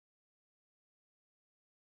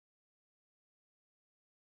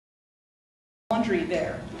laundry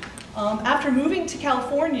there. After moving to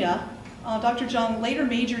California, Dr. Jung later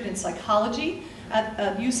majored in psychology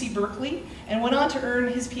at UC Berkeley and went on to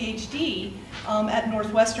earn his PhD at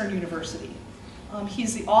Northwestern University.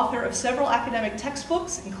 He's the author of several academic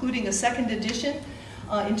textbooks, including a second edition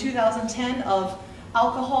in 2010 of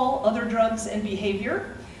Alcohol, Other Drugs, and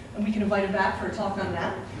Behavior. And we can invite him back for a talk on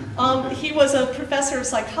that. He was a professor of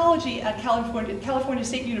psychology at California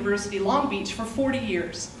State University, Long Beach for 40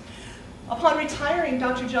 years. Upon retiring,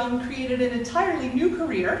 Dr. Jung created an entirely new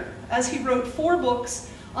career as he wrote 4 books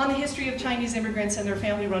on the history of Chinese immigrants and their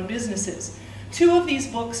family-run businesses. 2 of these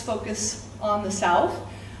books focus on the South,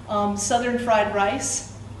 Southern Fried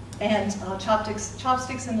Rice and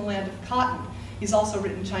Chopsticks in the Land of Cotton. He's also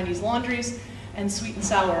written Chinese Laundries and Sweet and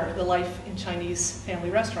Sour, The Life in Chinese Family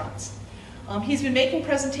Restaurants. He's been making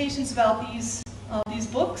presentations about these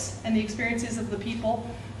books and the experiences of the people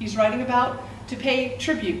he's writing about to pay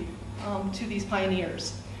tribute to these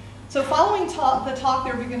pioneers. So following the talk,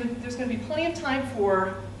 there's going to be plenty of time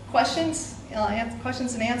for questions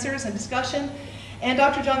and answers and discussion. And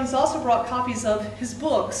Dr. Jung has also brought copies of his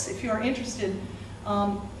books if you are interested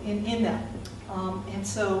in them. And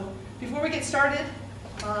so before we get started,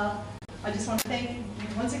 I just want to thank you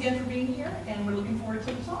once again for being here, and we're looking forward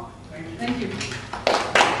to the talk. Thank you.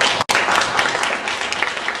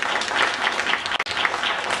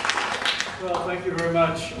 Well, thank you very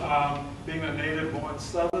much. Being a native-born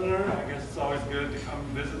Southerner, I guess it's always good to come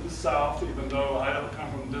visit the South, even though I don't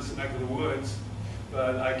come from this neck of the woods,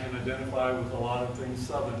 but I can identify with a lot of things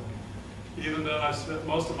Southern. Even though I've spent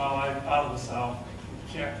most of my life out of the South,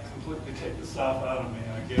 you can't completely take the South out of me,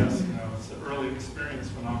 I guess. You know, it's an early experience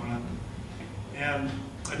phenomenon. And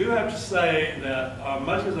I do have to say that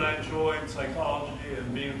much as I enjoyed psychology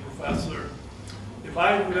and being a professor, if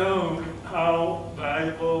I had known how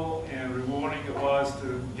valuable and rewarding it was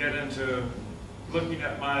to get into looking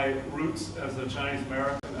at my roots as a Chinese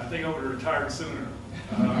American, I think I would have retired sooner.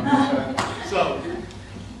 So,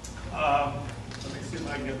 let me see if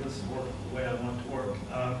I can get this to work the way I want it to work.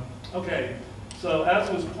 Okay, so as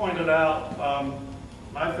was pointed out,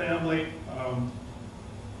 my family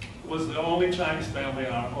was the only Chinese family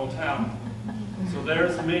in our whole town. So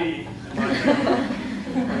there's me and my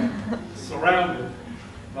family surrounded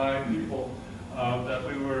by people that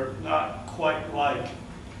we were not quite like.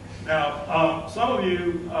 Now, some of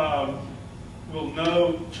you will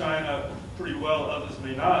know China pretty well, others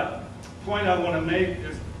may not. The point I want to make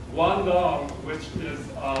is Guangdong, which is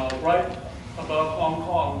right above Hong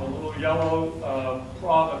Kong, the little yellow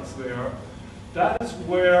province there. That is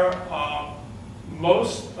where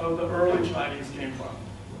most of the early Chinese came from.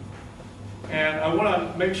 And I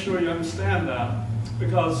want to make sure you understand that,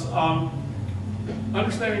 because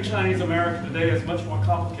understanding Chinese America today is much more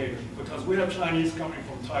complicated, because we have Chinese coming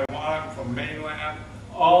from Taiwan, from mainland,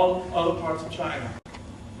 all other parts of China.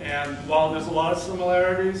 And while there's a lot of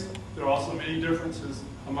similarities, there are also many differences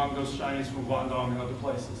among those Chinese from Guangdong and other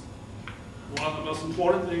places. One of the most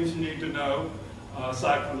important things you need to know,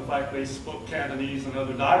 aside from the fact they spoke Cantonese and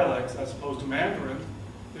other dialects as opposed to Mandarin,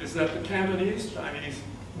 is that the Cantonese Chinese,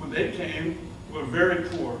 when they came, were very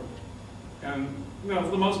poor. And, you know,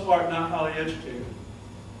 for the most part, not highly educated.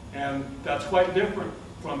 And that's quite different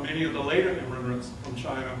from many of the later immigrants from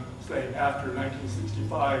China, say after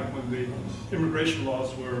 1965, when the immigration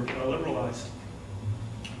laws were liberalized.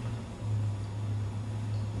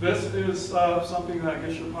 This is something that I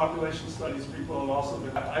guess your population studies people have also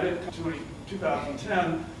been. I didn't come to in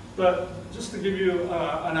 2010, but just to give you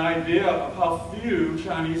an idea of how few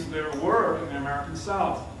Chinese there were in the American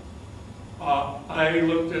South. I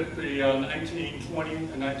looked at the 1920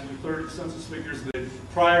 and 1930 census figures.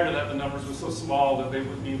 Prior to that, the numbers were so small that they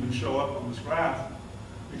wouldn't even show up on this graph.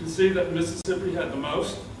 You can see that Mississippi had the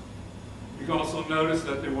most. You can also notice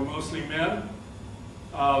that they were mostly men.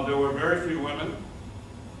 There were very few women.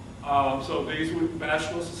 So these were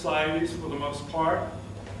bachelor societies for the most part.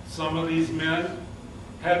 Some of these men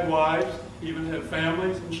had wives, even had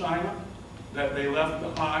families in China that they left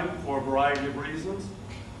behind for a variety of reasons.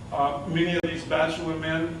 Many of these bachelor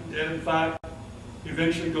men did, in fact,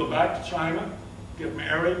 eventually go back to China, get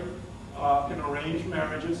married in arranged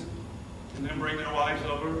marriages, and then bring their wives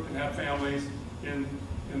over and have families in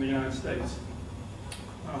the United States.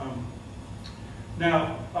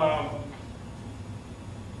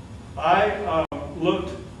 I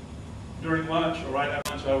looked during lunch, or right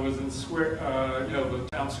after lunch, I was in square, the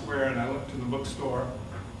town square, and I looked in the bookstore,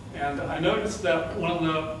 and I noticed that one of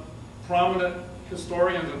the prominent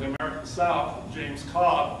historians of the American South, James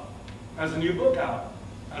Cobb, has a new book out.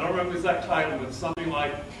 I don't remember the exact title, but it's something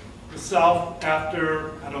like The South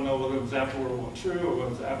After, I don't know whether it was after World War II or whether it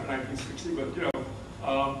was after 1960, but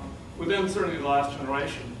within certainly the last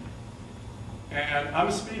generation. And I'm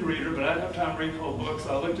a speed reader, but I didn't have time to read whole books.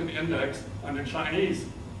 I looked in the index under Chinese.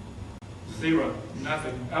 Zero,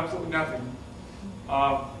 nothing, absolutely nothing.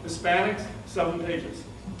 Hispanics, 7 pages.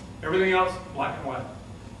 Everything else, black and white.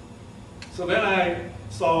 So then I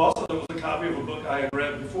saw also there was a copy of a book I had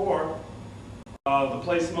read before, The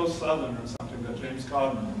Place Most Southern or something that James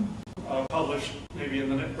Cod published maybe in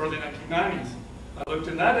the early 1990s. I looked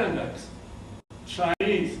in that index.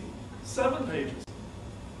 Chinese, 7 pages.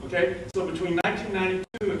 Okay, so between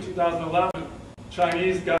 1992 and 2011,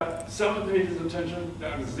 Chinese got 7 pages of attention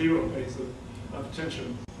down to 0 pages of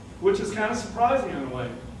attention, which is kind of surprising in a way,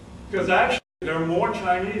 because actually there are more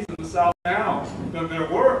Chinese in the South now than there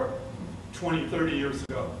were 20, 30 years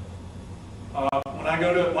ago. When I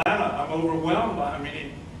go to Atlanta, I'm overwhelmed by how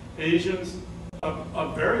many Asians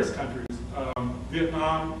of various countries,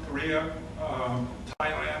 Vietnam, Korea,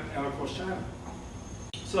 Thailand, and of course China.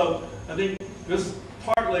 So I think this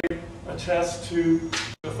partly attests to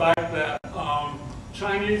the fact that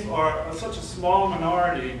Chinese are such a small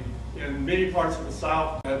minority in many parts of the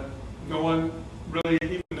South that no one really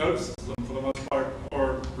even notices them for the most part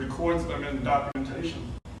or records them in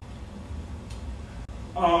documentation.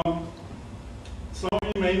 Some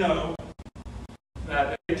of you may know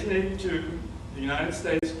that in 1882, the United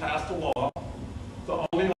States passed a law, the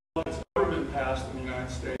only law that's ever been passed in the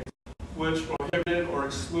United States, which prohibited or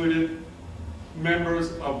excluded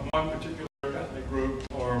members of one particular ethnic group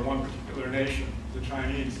or one particular nation, the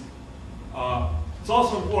Chinese. It's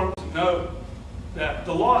also important to note that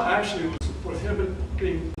the law actually was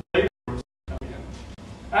prohibiting laborers coming in.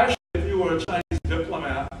 Actually, if you were a Chinese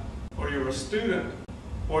diplomat, or you were a student,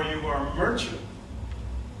 or you were a merchant,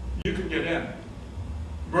 you could get in.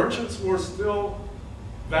 Merchants were still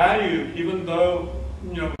valued, even though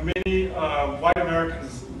many white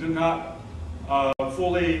Americans did not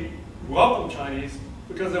fully welcome Chinese,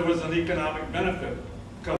 because there was an economic benefit,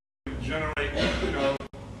 because it would generate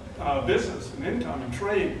business and income and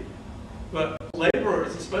trade. But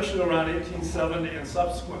laborers, especially around 1870 and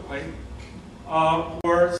subsequently,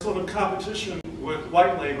 were sort of competition with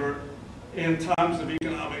white labor in times of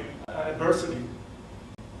economic adversity.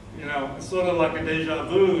 It's sort of like a deja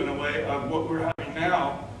vu in a way of what we're having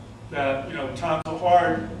now, that times are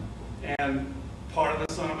hard, and part of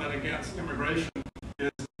the sentiment against immigration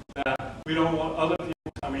is that we don't want other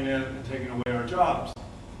people coming in and taking away our jobs.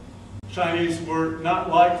 Chinese were not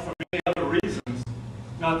liked for many other reasons,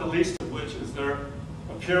 not the least of which is their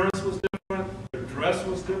appearance was different, their dress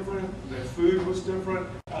was different, their food was different,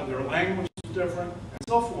 their language was different, and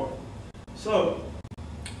so forth. So,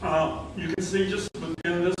 you can see just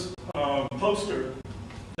within this poster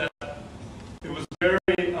that it was very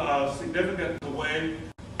significant the way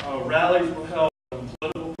rallies were held and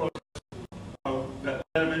political protests that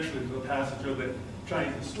led eventually to the passage of the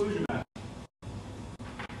Chinese Exclusion Act.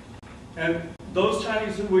 And those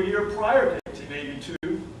Chinese who were here prior to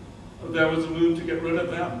 1882, there was a move to get rid of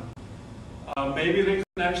them. Maybe they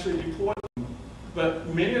couldn't actually deport them, but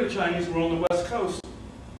many of the Chinese were on the West Coast,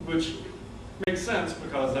 which makes sense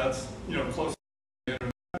because that's close to the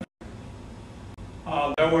internet.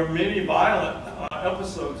 There were many violent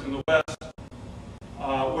episodes in the West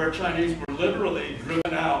where Chinese were literally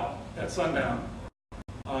driven out at sundown.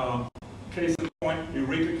 Case in point,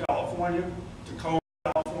 Eureka, California, Tacoma,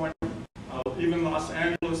 California, even Los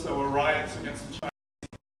Angeles, there were riots against the Chinese.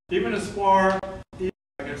 Even as far east,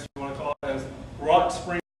 I guess you want to call it, as Rock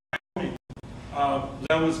Spring, Wyoming,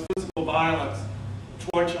 there was physical violence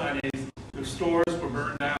toward Chinese. Their stores were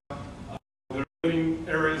burned down, their living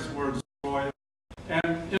areas were destroyed.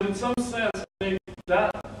 And in some sense, I think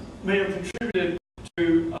that may have contributed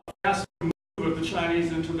to a faster move of the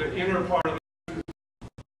Chinese into the inner part of the country.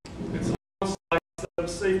 It's almost like instead of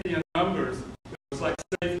safety in numbers, it was like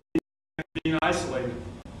safety in being isolated.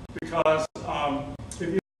 Because if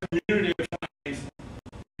you have a community of Chinese,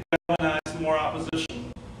 you galvanize more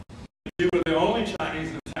opposition. If you were the only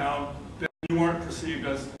Chinese in town, then you weren't perceived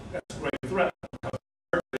as a great threat. Because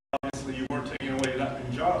obviously you weren't taking away that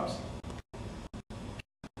many jobs.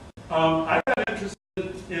 I got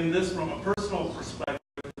interested in this from a personal perspective.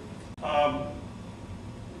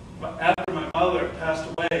 After my mother passed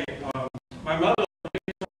away, my mother, at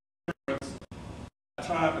that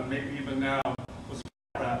time and maybe even now, was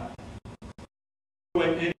a rat.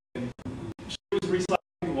 She was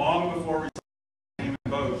recycling long before recycling became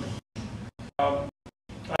in vogue.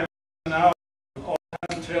 I now all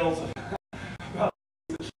kinds of tales about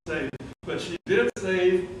things that she saved, but she did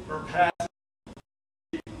save her past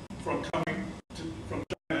from coming from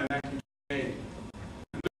China in 1928.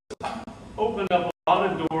 And this opened up a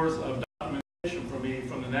lot of doors of documentation for me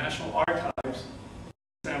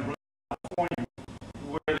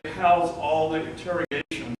house all the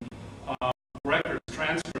interrogation records,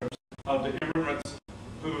 transcripts of the immigrants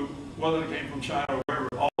who, whether they came from China or wherever,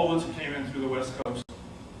 all the ones who came in through the West Coast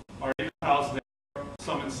are in the house there,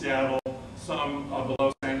 some in Seattle, some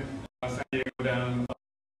below San Diego down,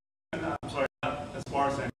 I'm sorry, not as far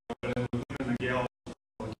as San Diego, but in the Gale.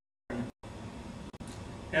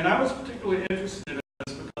 And I was particularly interested in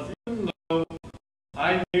this because even though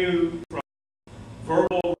I knew from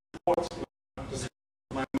verbal reports with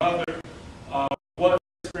my mother what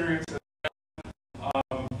experience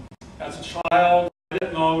as a child, I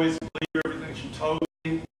didn't always believe everything she told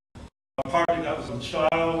me. Partly that was a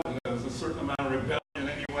child, and there was a certain amount of rebellion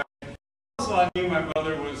anyway. Also, I knew my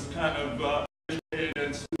mother was kind of educated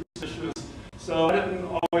and superstitious, so I didn't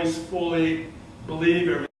always fully believe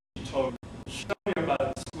everything she told me. She'd tell me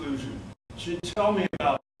about exclusion. She'd tell me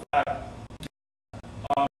about the fact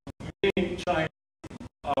that many Chinese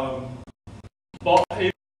bought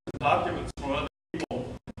papers and documents from other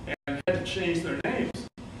people and had to change their names.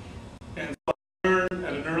 And so I learned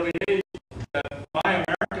at an early age that my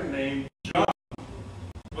American name, John,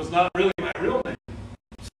 was not really my real name.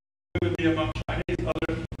 So it would be among Chinese.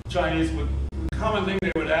 Other Chinese would, the common thing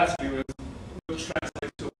they would ask you is, which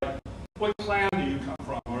translates to like, what clan do you come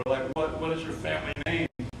from? Or like, what is your family name?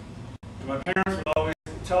 And my parents would always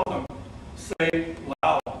tell them, say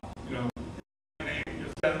Lao, you know, your name, your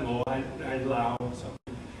son-in-law, I Lao or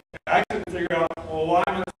something. And I couldn't figure out, well, why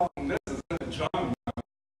am I calling this? Isn't it John?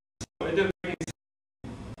 So it didn't make any sense.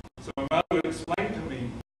 So my mother would explain to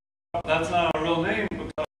me, that's not a real name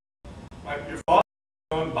because your father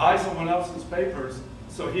would go and buy someone else's papers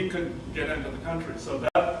so he could get into the country. So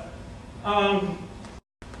that was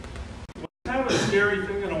kind of a scary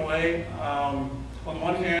thing in a way. On the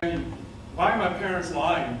one hand, why are my parents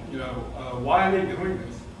lying? You know, why are they doing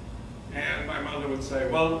this? And my mother would say,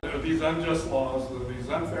 well, there are these unjust laws, there are these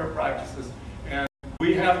unfair practices, and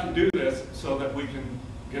we have to do this so that we can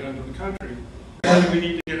get into the country. Why do we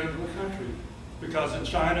need to get into the country? Because in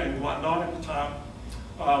China, in Guangdong at the time,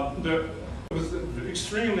 it was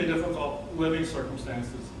extremely difficult living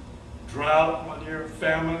circumstances. Drought one year,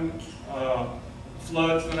 famine,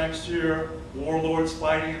 floods the next year, warlords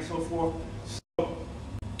fighting and so forth. So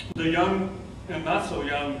the young and not so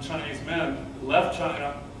young Chinese men left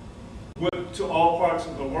China, went to all parts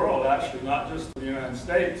of the world actually, not just the United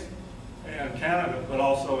States and Canada, but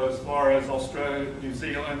also as far as Australia, New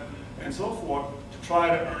Zealand, and so forth, to try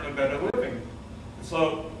to earn a better living.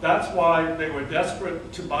 So that's why they were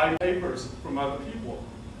desperate to buy papers from other people.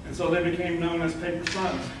 And so they became known as paper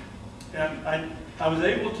sons. And I was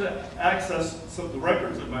able to access some of the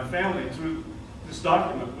records of my family through this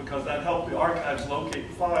document because that helped the archives locate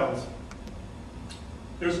the files.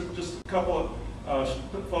 There's just a couple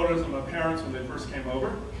of photos of my parents when they first came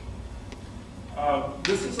over.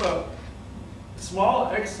 This is a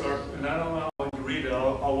small excerpt, and I don't know how you read it.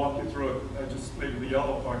 I'll walk you through it. Just maybe the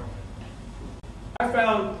yellow part. I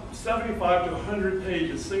found 75 to 100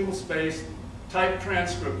 pages, single-spaced, typed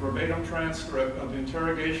transcript, verbatim transcript of the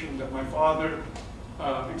interrogation that my father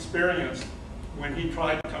experienced when he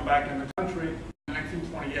tried to come back in the country in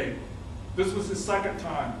 1928. This was his second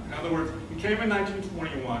time. In other words, he came in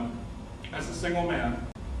 1921 as a single man.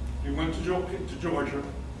 He went to Georgia.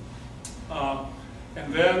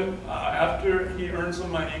 And then after he earned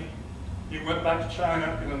some money, he went back to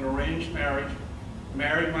China in an arranged marriage,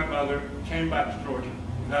 married my mother, came back to Georgia.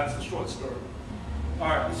 And that's the short story. All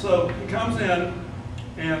right, so he comes in,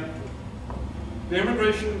 and the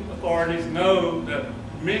immigration authorities know that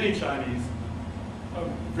many Chinese, a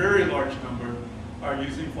very large number, are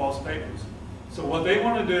using false papers. So what they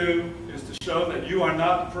want to do is to show that you are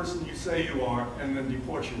not the person you say you are and then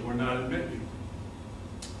deport you or not admit you.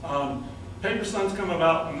 Paper sons come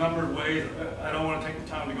about in a number of ways. I don't want to take the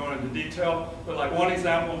time to go into detail, but like one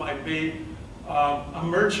example might be a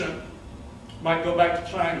merchant might go back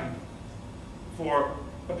to China for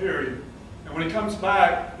a period. And when he comes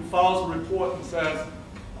back, he files a report and says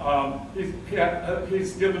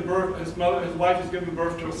he's given birth, his wife has given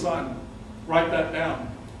birth to a son. Write that down.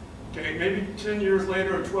 Okay, maybe 10 years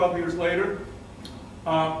later or 12 years later,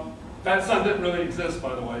 that son didn't really exist,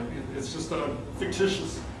 by the way. It's just a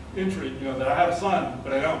fictitious entry, you know, that I have a son,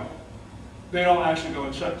 but I don't. They don't actually go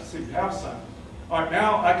and check to see if you have a son. All right,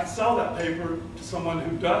 now I can sell that paper to someone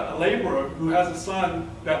a laborer who has a son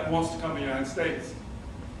that wants to come to the United States.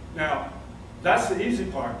 Now, that's the easy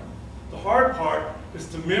part. The hard part is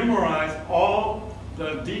to memorize all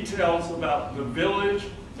the details about the village,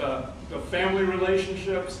 the family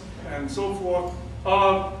relationships, and so forth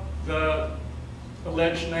of the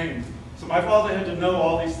alleged names. So my father had to know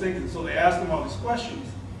all these things, and so they asked him all these questions.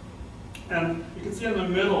 And you can see in the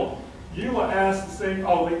middle, you were asked the same,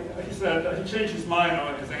 oh, he said, he changed his mind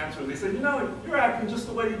on his answer. They said, you know, you're acting just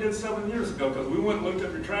the way you did 7 years ago, because we went and looked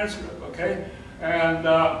at your transcript, okay? And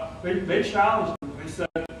they challenged him. They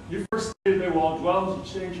said, you first stated they were all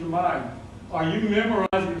dwellers, you changed your mind. Are you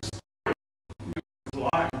memorizing your story? You're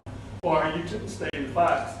lying. Or are you stating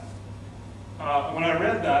facts? When I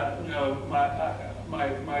read that, you know,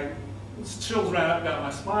 my chills ran up down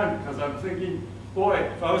my spine, because I'm thinking, boy,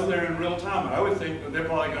 if I was there in real time, I would think that they're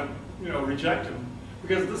probably going to, you know, reject him.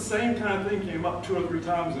 Because the same kind of thing came up 2 or 3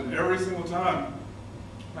 times, and every single time,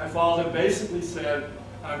 my father basically said,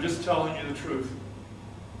 I'm just telling you the truth.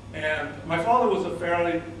 And my father was a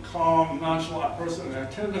fairly calm, nonchalant person, and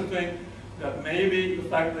I tend to think that maybe the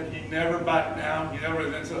fact that he never backed down, he never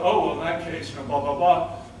then said, oh, well, in that case, you know, blah, blah,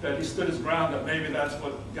 blah, that he stood his ground, that maybe that's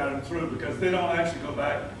what got him through, because they don't actually go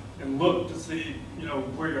back and look to see, you know,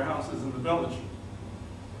 where your house is in the village.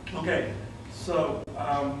 Okay, so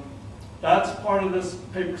that's part of this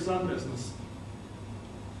paper sun business.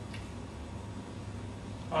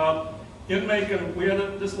 In Macon, we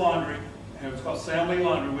had this laundry, and it was called Sam Lee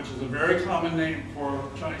Laundry, which is a very common name for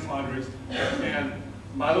Chinese laundries. And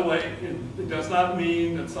by the way, it does not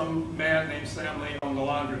mean that some man named Sam Lee owned the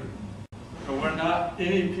laundry. So we're not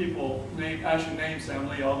any people actually named Sam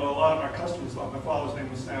Lee, although a lot of our customers thought my father's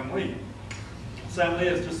name was Sam Lee. Sam Lee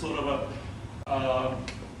is just sort of a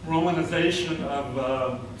romanization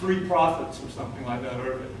of 3 prophets or something like that.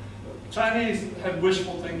 Or Chinese had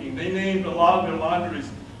wishful thinking. They named a lot of their laundries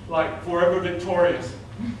like Forever Victorious,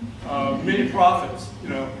 many prophets, you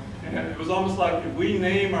know. And it was almost like if we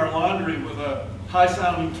name our laundry with a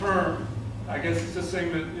high-sounding term, I guess it's just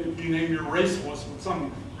saying that if you name your racehorse with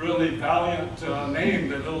some really valiant name,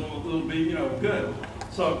 that it'll be, you know, good.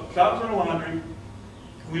 So that was our laundry.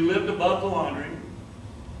 We lived above the laundry,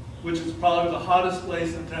 which is probably the hottest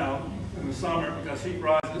place in town in the summer because heat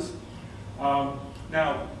rises.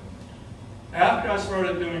 Now, after I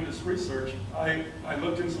started doing this research, I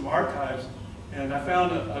looked in some archives, and I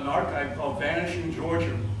found an archive called Vanishing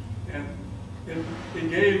Georgia. And it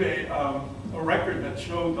gave a record that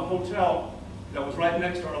showed the hotel that was right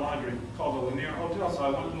next to our laundry, called the Lanier Hotel. So I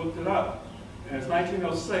went and looked it up. And it's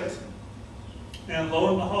 1906. And lo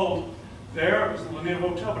and behold, there was the Lanier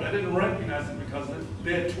Hotel, but I didn't recognize it because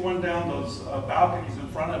they had torn down those balconies in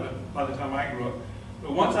front of it by the time I grew up.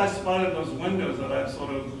 But once I spotted those windows that I'd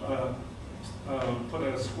sort of put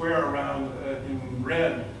a square around in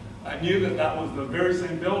red, I knew that that was the very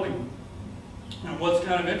same building. And what's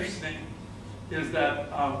kind of interesting is that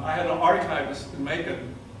I had an archivist in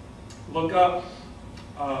Macon look up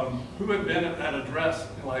who had been at that address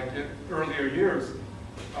in earlier years.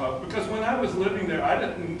 Because when I was living there, I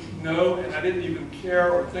didn't know and I didn't even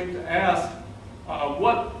care or think to ask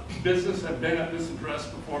what business had been at this address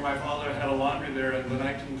before my father had a laundry there in the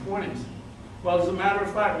 1920s. Well, as a matter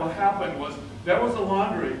of fact, what happened was there was a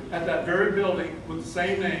laundry at that very building with the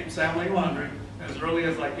same name, Sam Lee Laundry, as early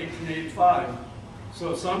as like 1885.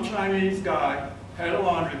 So some Chinese guy had a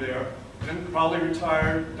laundry there, then probably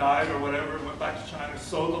retired, died or whatever, went back to China,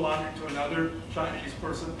 sold the laundry to another Chinese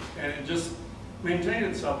person, and it just maintained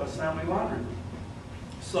itself as Sam Lee Laundry.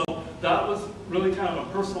 So that was really kind of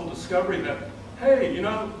a personal discovery that, hey, you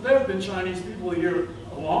know, there have been Chinese people here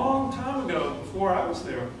a long time ago before I was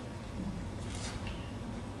there.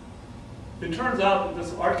 It turns out that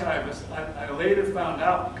this archivist, I later found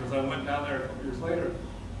out, because I went down there a couple years later,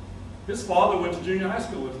 his father went to junior high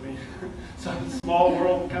school with me. So it's a small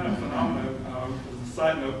world kind of phenomenon, as a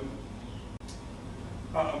side note.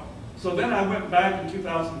 So then I went back in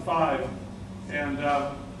 2005, and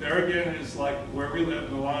there again is like where we live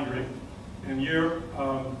in the laundry, and here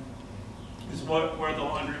is where the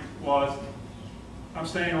laundry was. I'm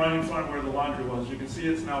standing right in front of where the laundry was. You can see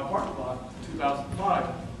it's now a parking lot,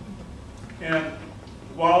 2005. And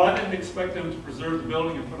while I didn't expect them to preserve the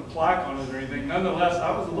building and put a plaque on it or anything, nonetheless,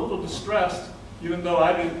 I was a little distressed, even though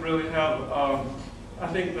I didn't really have, I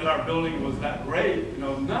think that our building was that great. You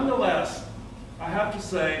know, nonetheless, I have to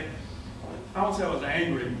say, I won't say I was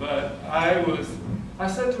angry, but I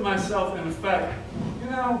said to myself, in effect, you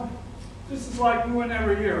know, this is like we were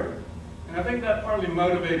never here. And I think that partly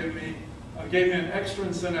motivated me, gave me an extra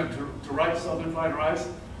incentive to write Southern Fried Rice,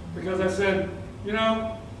 because I said, you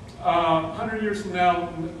know, 100 years from now,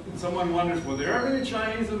 and someone wonders, were there ever any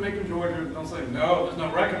Chinese in Macon, Georgia? They'll say, no, there's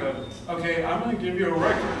no record of it. Okay, I'm going to give you a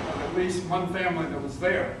record of at least one family that was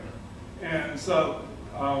there. And so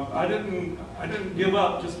I didn't give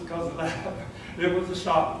up just because of that. It was a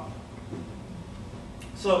shock.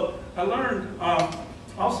 So I learned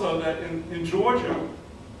also that in Georgia,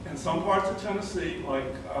 in some parts of Tennessee,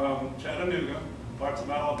 like Chattanooga, parts of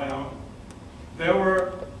Alabama, there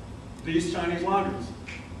were these Chinese laundries.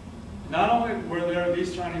 Not only were there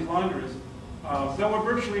these Chinese laundries, there were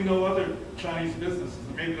virtually no other Chinese businesses.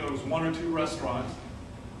 Maybe there was 1 or 2 restaurants.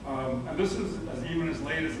 And this is even as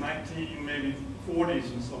late as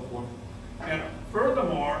 1940s and so forth. And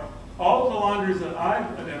furthermore, all of the laundries that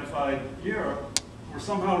I've identified here were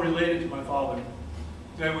somehow related to my father.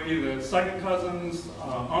 They were either second cousins,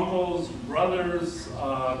 uncles, brothers,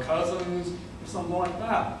 cousins, or something like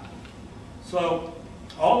that. So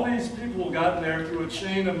all these people got there through a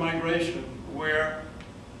chain of migration where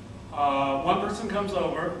one person comes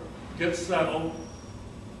over, gets settled,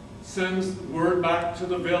 sends word back to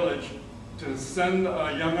the village to send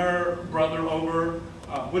a younger brother over,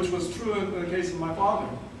 which was true in the case of my father.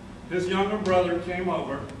 His younger brother came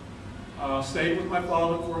over, stayed with my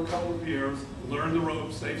father for a couple of years, learned the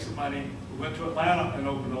ropes, saved some money, went to Atlanta and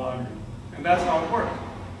opened a laundry. And that's how it worked.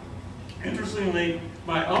 Interestingly,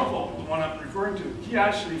 my uncle, the one I'm referring to, he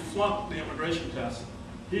actually flunked the immigration test.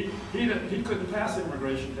 He couldn't pass the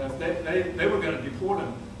immigration test. They were going to deport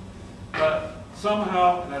him. But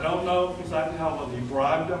somehow, and I don't know exactly how, whether he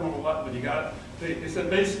bribed them or what, but he got it. They said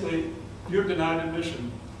basically, you're denied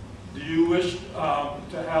admission. Do you wish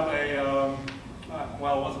to have a,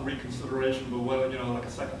 well, it wasn't reconsideration, but whether, like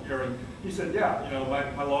a second hearing? He said, yeah.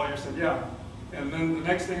 My lawyer said, yeah. And then the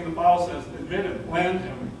next thing in the file says, admitted, land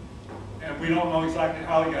him. And we don't know exactly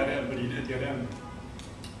how he got in, but he did get in.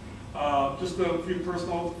 Just a few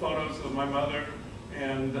personal photos of my mother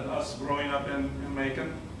and us growing up in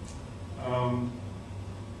Macon. And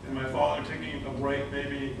my father taking a break,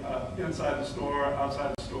 maybe inside the store,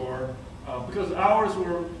 outside the store, because hours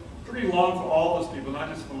were pretty long for all those people, not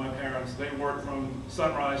just for my parents. They worked from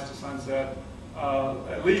sunrise to sunset,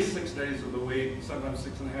 at least 6 days of the week, sometimes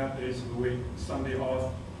 6.5 days of the week, Sunday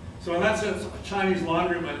off. So in that sense, Chinese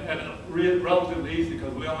laundrymen had it relatively easy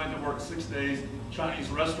because we only had to work 6 days. Chinese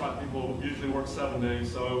restaurant people usually work 7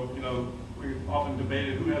 days. So, we often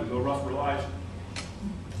debated who had the rougher life.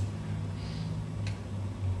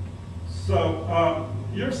 So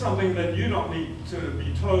here's something that you don't need to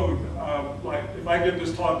be told. Like if I give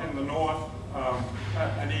this talk in the North,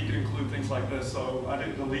 I need to include things like this, so I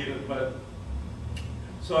didn't delete it. But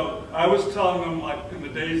so I was telling them, like in the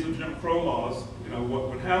days of Jim Crow laws, what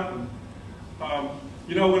would happen.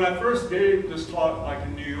 When I first gave this talk, like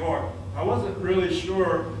in New York, I wasn't really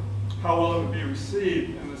sure how well it would be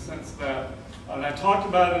received in the sense that, and I talked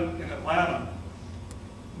about it in Atlanta,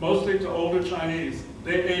 mostly to older Chinese.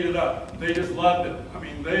 They ate it up. They just loved it. I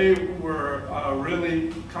mean, they were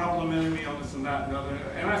really complimenting me on this and that and other,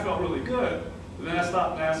 and I felt really good. But then I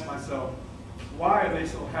stopped and asked myself, why are they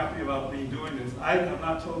so happy about me doing this? I have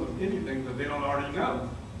not told them anything that they don't already know.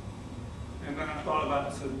 And then I thought about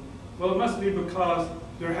it and said, well, it must be because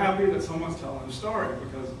they're happy that someone's telling a story,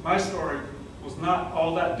 because my story was not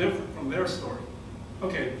all that different from their story.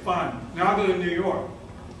 Okay, fine. Now I go to New York.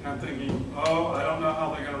 And I'm thinking, oh, I don't know how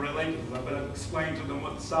they're going to relate to this. I better explain to them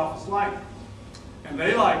what the South is like. And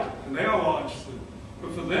they liked it, and they were all interested.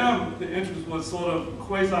 But for them, the interest was sort of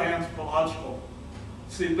quasi-anthropological.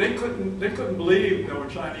 See, they couldn't believe there were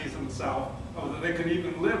Chinese in the South, or that they could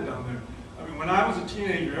even live down there. I mean, when I was a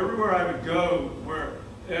teenager, everywhere I would go,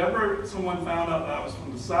 wherever someone found out that I was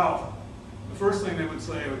from the South, the first thing they would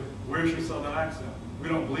say was, where's your Southern accent? We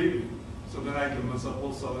don't believe you. So then I give them a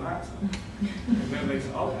little Southern accent. And then they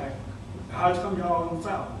say, okay, how come you're all in the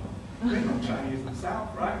South? There's no Chinese in the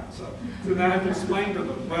South, right? So then I have to explain to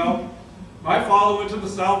them, well, my father went to the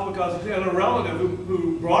South because he had a relative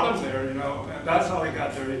who brought him there, and that's how he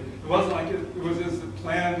got there. It wasn't like it was his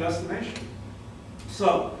planned destination.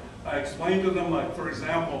 So I explained to them, like, for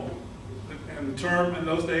example, and the term in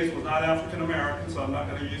those days was not African American, so I'm not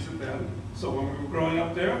going to use it then. So when we were growing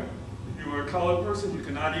up there, if you were a colored person, you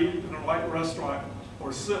could not eat in a white restaurant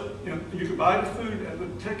or sit. You could buy the food at the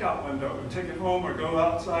takeout window and take it home or go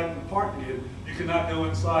outside in the park and eat it. You could not go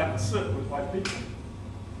inside and sit with white people.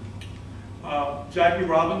 Jackie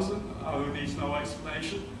Robinson, who needs no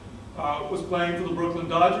explanation, was playing for the Brooklyn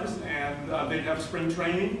Dodgers, and they'd have spring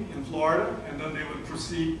training in Florida, and then they would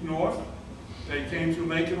proceed north. They came through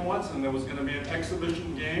Macon once, and there was going to be an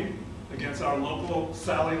exhibition game against our local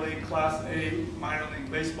Sally League Class A minor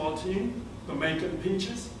league baseball team, the Macon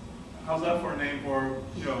Peaches. How's that for a name for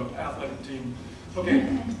athletic team? Okay,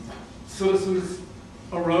 citizens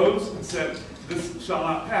arose and said, this shall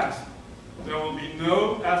not pass. There will be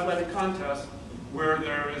no athletic contest where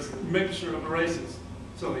there is a mixture of the races.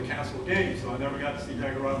 So they canceled the game, so I never got to see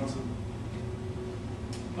Jackie Robinson.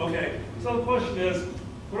 Okay, so the question is,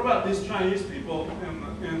 what about these Chinese people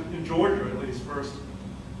in Georgia, at least first?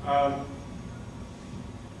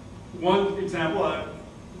 One example,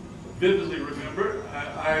 vividly remember.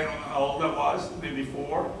 I don't know how old I was, maybe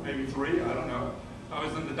 4, maybe 3, I don't know. I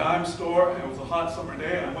was in the dime store, and it was a hot summer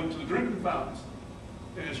day, and I went to the drinking fountains.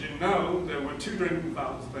 And as you know, there were 2 drinking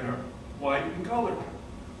fountains there, white and colored.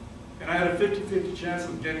 And I had a 50-50 chance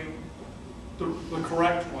of getting the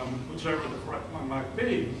correct one, whichever the correct one might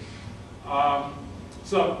be.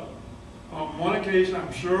 So on one occasion,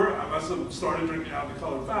 I'm sure I must have started drinking out of the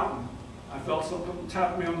colored fountain. I felt something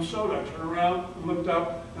tap me on the shoulder. I turned around and looked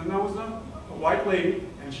up, and there was a white lady,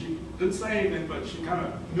 and she didn't say anything, but she kind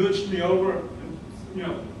of nudged me over and, you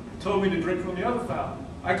know, told me to drink from the other fountain.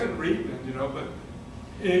 I couldn't read then, you know, but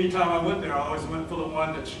anytime I went there, I always went for the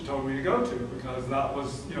one that she told me to go to, because that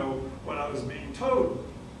was, you know, what I was being told.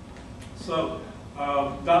 So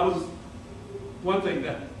that was one thing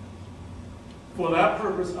that, for that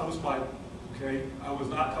purpose, I was white, okay? I was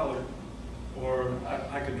not colored, or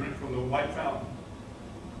I could drink from the white fountain.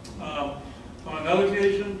 On another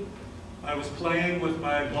occasion, I was playing with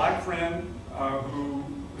my black friend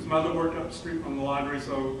whose mother worked up the street from the laundry,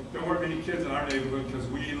 so there weren't many kids in our neighborhood because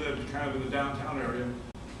we lived kind of in the downtown area.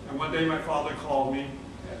 And one day my father called me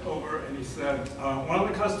over and he said, one of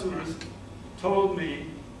the customers told me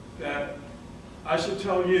that I should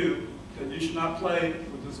tell you that you should not play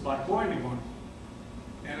with this black boy anymore.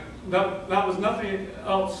 And that was nothing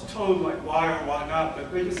else told, like why or why not,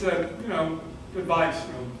 but they just said, you know, advice,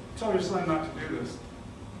 you know, tell your son not to do this.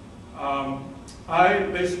 I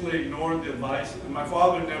basically ignored the advice, and my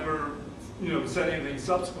father never, you know, said anything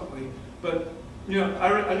subsequently. But, you know,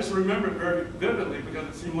 I just remember it very vividly because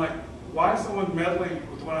it seemed like, why is someone meddling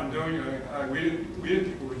with what I'm doing? We didn't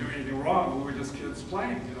think we were doing anything wrong. We were just kids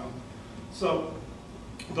playing, you know. So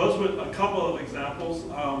those were a couple of examples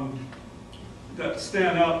that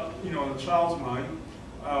stand out, you know, in a child's mind.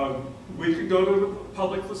 We could go to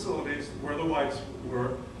public facilities where the whites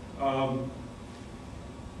were.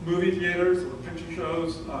 Movie theaters or picture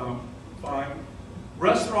shows, fine.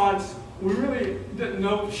 Restaurants, we really didn't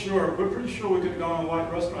know for sure. We're pretty sure we could go in a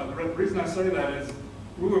white restaurant. The reason I say that is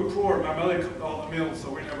we were poor. My mother cooked all the meals, so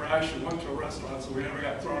we never actually went to a restaurant, so we never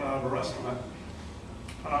got thrown out of a restaurant.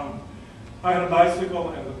 I had a bicycle,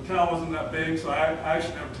 and the town wasn't that big, so I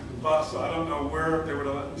actually never took the bus, so I don't know where they would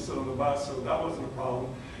have let me sit on the bus, so that wasn't a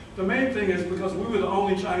problem. The main thing is because we were the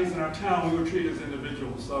only Chinese in our town, we were treated as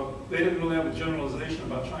individuals, so they didn't really have a generalization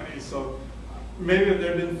about Chinese, so maybe if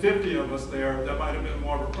there had been 50 of us there, that might have been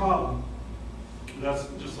more of a problem. That's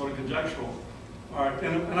just sort of conjectural. All right,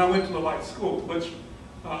 and I went to the white school, which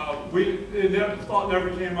the thought never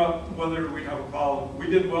came up whether we'd have a problem. We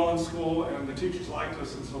did well in school, and the teachers liked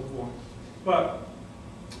us and so forth. But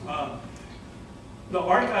the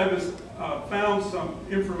archivist found some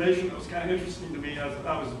information that was kind of interesting to me as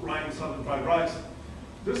I was writing Southern Fried Rice.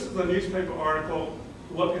 This is a newspaper article,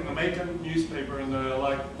 in the Macon newspaper in the,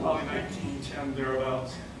 probably 1910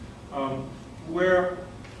 thereabouts, where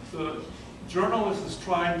the journalist is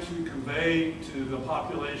trying to convey to the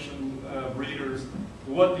population of readers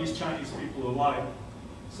what these Chinese people are like.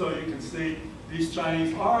 So you can see these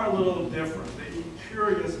Chinese are a little different. They eat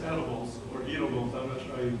curious edibles, or eatables, I'm not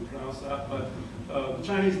sure how you pronounce that, but the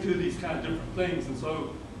Chinese do these kind of different things. And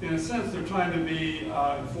so, in a sense, they're trying to be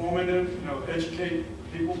informative, you know, educate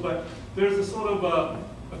people, but there's a sort of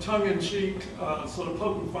a tongue-in-cheek sort of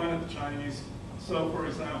poking fun at the Chinese. So, for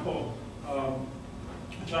example,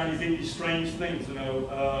 the Chinese eat these strange things, you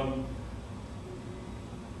know,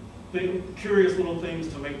 curious little things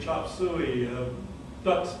to make chop suey,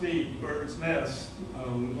 duck's feet, bird's nest,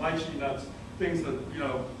 lychee nuts, things that, you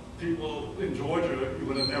know, people in Georgia you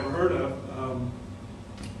would have never heard of.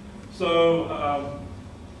 So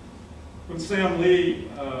when Sam Lee,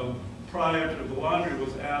 prior to the laundry,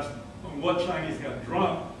 was asked on what Chinese got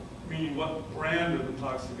drunk, meaning what brand of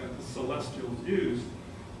intoxicant the Celestials used,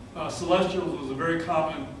 Celestials was a very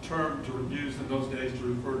common term to use in those days to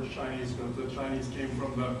refer to Chinese, because the Chinese came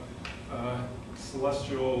from the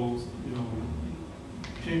celestial, you know,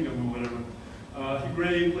 kingdom or whatever. He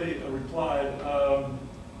gravely replied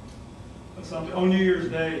something, New Year's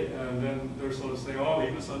Day, and then they're sort of saying, oh, he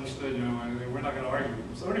misunderstood, you know, and we're not going to argue with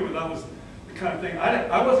him. So anyway, that was the kind of thing.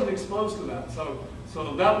 I wasn't exposed to that, so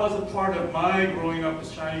that wasn't part of my growing up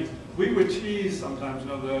as Chinese. We would tease sometimes, you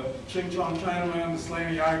know, the Ching Chong Chinaman, the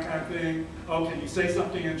slangy eye kind of thing. Oh, can you say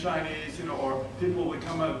something in Chinese, you know, or people would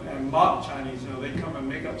come up and mock Chinese, you know, they'd come and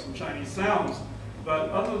make up some Chinese sounds. But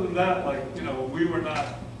other than that, like, you know, we were not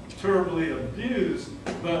terribly abused,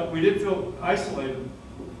 but we did feel isolated.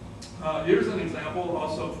 Here's an example,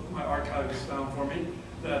 also my archivist found for me,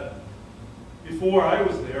 that before I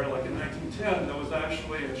was there, like in 1910, there was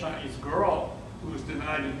actually a Chinese girl who was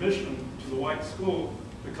denied admission to the white school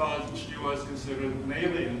because she was considered an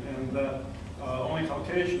alien, and that only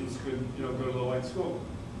Caucasians could, go to the white school.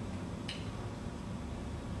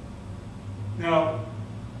 Now,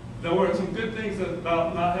 there were some good things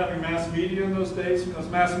about not having mass media in those days, because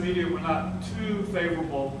mass media were not too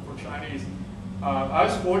favorable for Chinese. I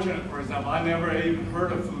was fortunate, for example, I never even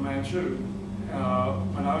heard of Fu Manchu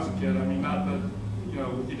when I was a kid. I mean, not that,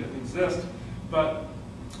 he didn't exist, but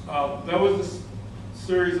there was this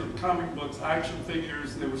series of comic books, action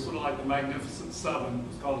figures. They were sort of like the Magnificent Seven. It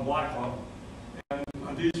was called Black Hawk.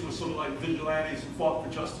 And these were sort of like vigilantes who fought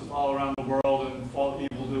for justice all around the world and fought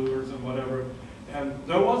evildoers and whatever. And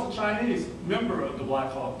there was a Chinese member of the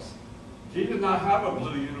Black Hawks. He did not have a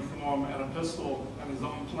blue uniform and a pistol and his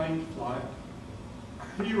own plane to fly.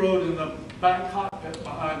 He rode in the back cockpit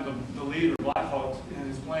behind the leader, Black Hawks, in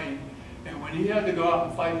his plane. And when he had to go out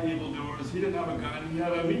and fight the evildoers, he didn't have a gun, he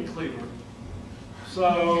had a meat cleaver.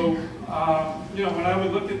 So, when I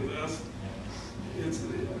would look at this,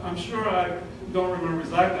 I'm sure I don't remember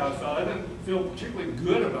exactly how I felt. I didn't feel particularly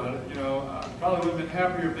good about it. I probably would have been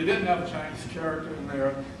happier if they didn't have a Chinese character in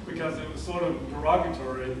there, because it was sort of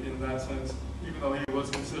derogatory in that sense, even though he was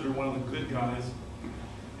considered one of the good guys.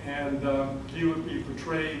 And he would be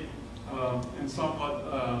portrayed in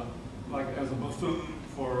somewhat like as a buffoon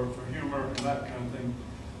for humor and that kind of thing.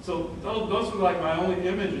 So those were like my only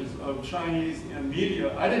images of Chinese in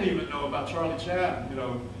media. I didn't even know about Charlie Chan,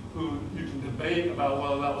 who you can debate about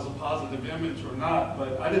whether that was a positive image or not,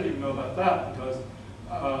 but I didn't even know about that because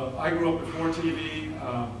I grew up before TV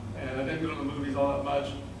and I didn't go to the movies all that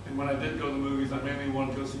much. And when I did go to the movies, I mainly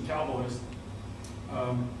wanted to go see cowboys.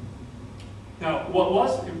 Now, what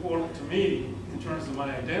was important to me in terms of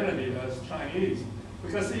my identity as Chinese,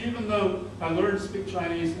 because see, even though I learned to speak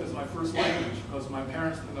Chinese as my first language because my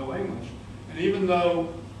parents didn't know English, and even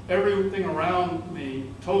though everything around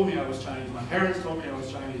me told me I was Chinese, my parents told me I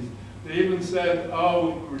was Chinese, they even said, oh,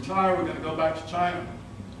 when we retire, we're going to go back to China.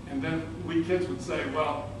 And then we kids would say,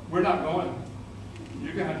 well, we're not going.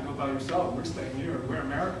 You're going to have to go by yourself. We're staying here. We're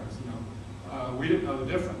Americans. We didn't know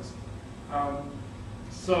the difference.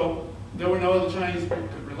 So there were no other Chinese people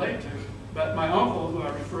could relate to. But my uncle, who I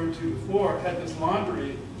referred to before, had this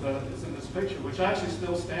laundry that is in this picture, which actually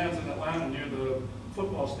still stands in Atlanta near the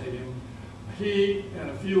football stadium. He and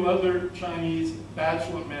a few other Chinese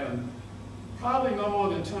bachelor men, probably no more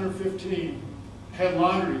than 10 or 15, had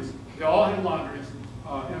laundries. They all had laundries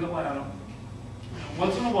in Atlanta. And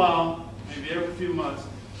once in a while, maybe every few months,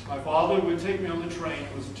 my father would take me on the train.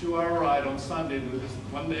 It was a 2-hour ride on Sunday, just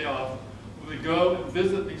one day off. We would go and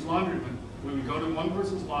visit these laundrymen. We would go to one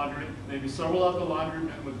person's laundry, maybe several other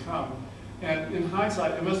laundrymen would come. And in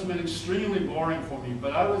hindsight, it must have been extremely boring for me,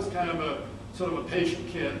 but I was kind of a sort of a patient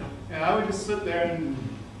kid, and I would just sit there and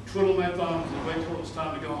twiddle my thumbs and wait till it was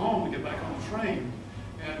time to go home to get back on the train.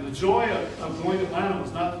 And the joy of going to Atlanta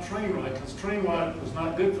was not the train ride, because train ride was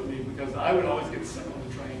not good for me, because I would always get sick on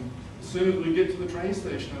the train. As soon as we get to the train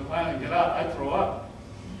station in Atlanta and get out, I'd throw up.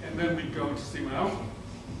 And then we'd go to see my uncle,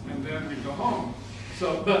 and then we'd go home.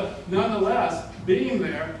 So, but nonetheless, being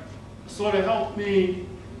there sort of helped me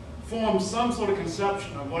form some sort of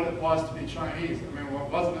conception of what it was to be Chinese. I mean, well,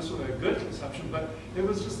 it wasn't necessarily a good conception, but it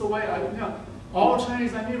was just the way all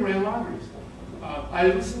Chinese I knew ran laundries. I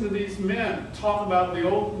listened to these men talk about the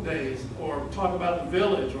old days, or talk about the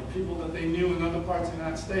village, or people that they knew in other parts of the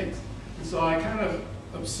United States. And so I kind of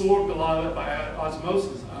absorbed a lot of that by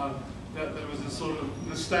osmosis. That there was this sort of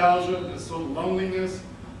nostalgia, this sort of loneliness,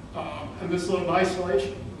 and this sort of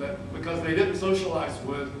isolation, that because they didn't socialize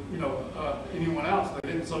with anyone else,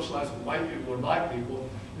 they didn't socialize with white people or black people,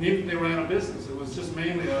 and even if they ran a business, it was just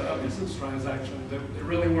mainly a business transaction. They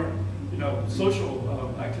really weren't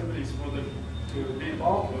social activities for them to be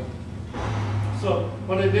involved with. So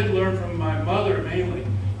what I did learn from my mother mainly,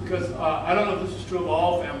 because I don't know if this is true of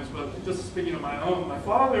all families, but just speaking of my own, my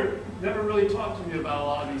father never really talked to me about a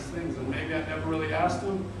lot of these things, and maybe I never really asked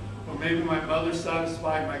him, or maybe my mother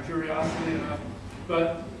satisfied my curiosity enough.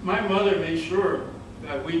 But my mother made sure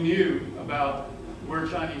that we knew about where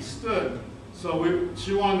Chinese stood. So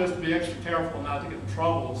she wanted us to be extra careful not to get in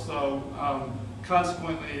trouble. So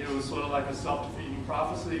consequently, it was sort of like a self-defeating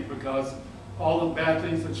prophecy, because all the bad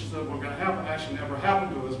things that she said were going to happen actually never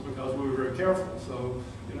happened to us because we were very careful. So,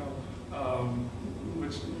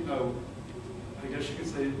 which, I guess you could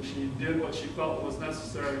say she did what she felt was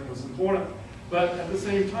necessary and was important. But at the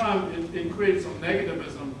same time, it created some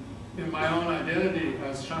negativism in my own identity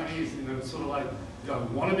as Chinese. Sort of like, do I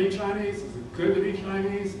want to be Chinese? Is it good to be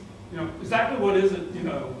Chinese? Exactly what is it,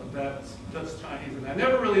 that's Chinese? And I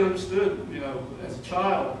never really understood, as a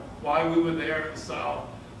child, why we were there in the South.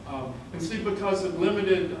 And see, because of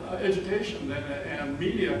limited education and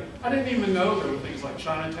media, I didn't even know there were things like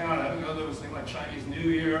Chinatown. I didn't know there was things like Chinese New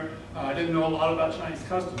Year. I didn't know a lot about Chinese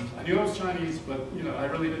customs. I knew I was Chinese, but I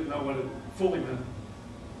really didn't know what it fully meant.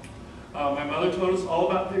 My mother told us all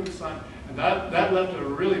about paper sign, and that left a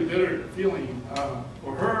really bitter feeling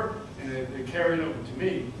for her, and it carried over to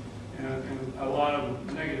me, and a lot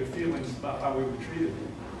of negative feelings about how we were treated.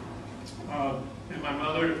 And my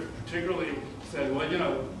mother particularly said, well,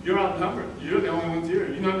 you're outnumbered. You're the only ones here.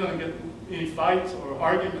 You're not going to get any fights or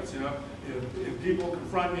arguments, If people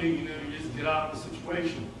confront you, you just get out of the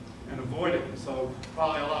situation and avoid it. So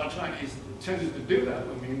probably a lot of Chinese tended to do that.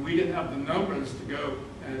 I mean, we didn't have the numbers to go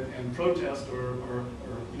and protest or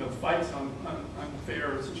fight some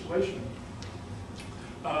unfair situation.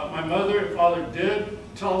 My mother and father did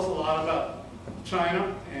tell us a lot about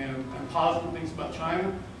China and positive things about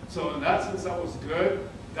China. So in that sense, that was good.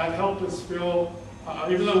 That helped us feel,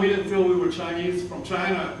 even though we didn't feel we were Chinese from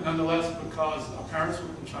China, nonetheless, because our parents were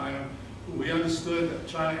from China, we understood that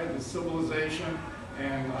China had this civilization,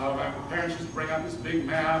 and my parents used to bring out this big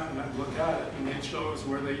map, and I'd look at it, and they'd show us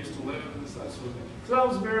where they used to live and that sort of thing. So that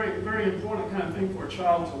was a very, very important kind of thing for a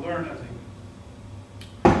child to learn, I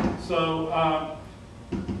think. So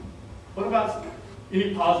what about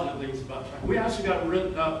any positive things about China? We actually got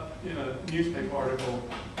written up in a newspaper article.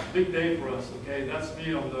 Big day for us, okay? That's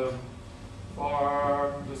me on the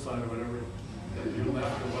far this side or whatever, your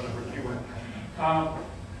left or whatever, anyway.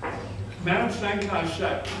 Madame Chiang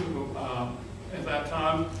Kai-shek, who at that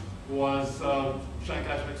time was Chiang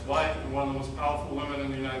Kai-shek's wife and one of the most powerful women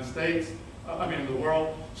in the United States, in the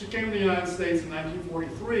world. She came to the United States in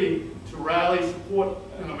 1943 to rally support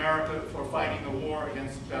in America for fighting the war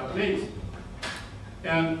against the Japanese.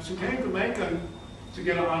 And she came to Macon to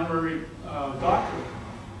get an honorary doctorate.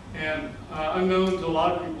 And unknown to a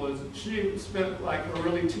lot of people is she spent like her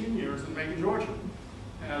early teen years in Macon, Georgia.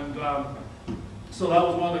 And so that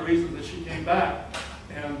was one of the reasons that she came back.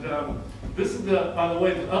 And this is, by the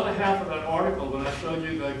way, the other half of that article when I showed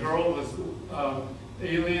you the girl was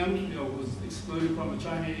alien, was excluded from the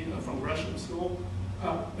Chinese, from Russian school.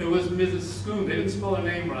 It was Mrs. Schoon. They didn't spell her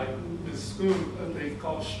name right. Mrs. Schoon, they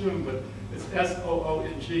call Schoon, but it's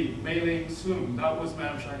S-O-O-N-G, Mei-ling Soon. That was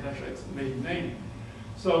Madame Chiang Kai-shek's maiden name.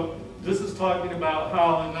 So this is talking about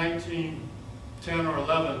how in 1910 or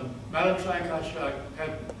 11, Madame Chiang Kai-shek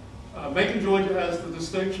had, Macon, Georgia has the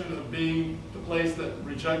distinction of being the place that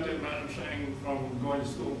rejected Madame Chiang from going to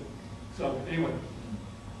school. So anyway,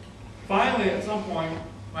 finally at some point,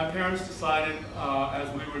 my parents decided, as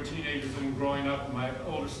we were teenagers and growing up, and my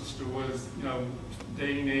older sister was,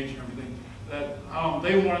 dating age and everything, that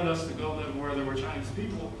they wanted us to go live where there were Chinese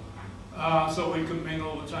people, so we could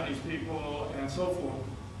mingle with Chinese people and so forth.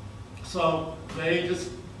 So they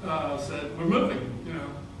just said, we're moving,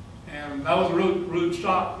 and that was a rude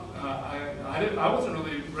shock. I wasn't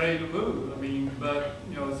really ready to move, but,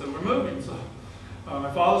 they said, we're moving. So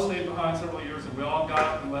my father stayed behind several years, and we all got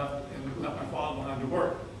up and left my father behind to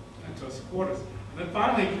work and to support us. And then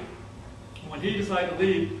finally, when he decided to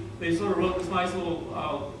leave, they sort of wrote this nice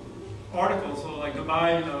little article, so like,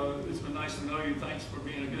 goodbye, it's been nice to know you, thanks for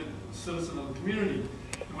being a good citizen of the community.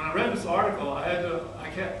 And when I read this article,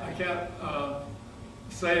 I can't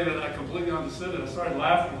say that I completely understood it. I started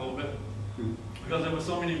laughing a little bit because there were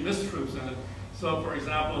so many mistruths in it. So for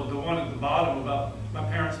example, the one at the bottom about my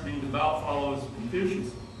parents being devout followers of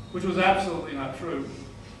Confucius, which was absolutely not true.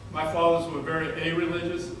 My fathers were very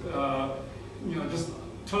a-religious, just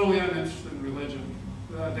totally uninterested in religion.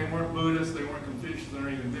 They weren't Buddhists, they weren't Confucians or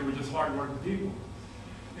anything, they were just hard-working people.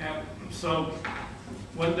 And so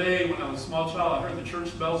one day when I was a small child, I heard the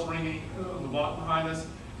church bells ringing on the block behind us,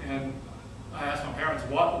 and I asked my parents,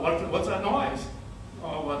 what's that noise?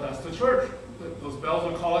 Oh, well, that's the church. Those bells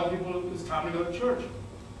are calling people, it's time to go to church.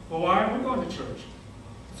 Well, why aren't we going to church?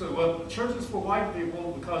 So, well, church is for white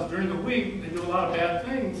people because during the week they do a lot of bad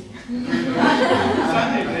things. During the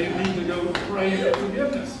Sunday they need to go pray and get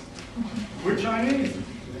forgiveness. We're Chinese,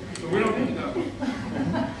 so we don't need them.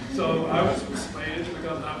 So I was persuaded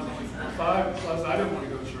because I was only 4 or 5, plus I didn't want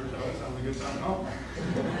to go to church. I was having a good time at home.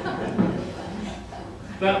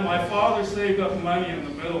 That my father saved up money in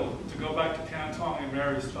the middle to go back to Canton and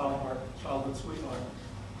marry his childhood sweetheart.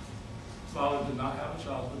 His father did not have a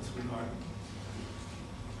childhood sweetheart.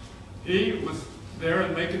 He was there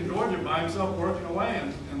in Macon, Georgia by himself working away,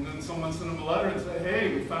 and then someone sent him a letter and said,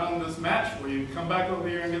 hey, we found this match for you, come back over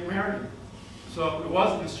here and get married. So it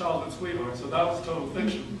wasn't his childhood sweetheart, so that was total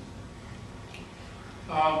fiction.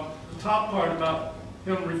 The top part about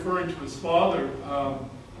him referring to his father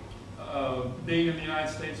being in the United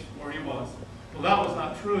States where he was, well, that was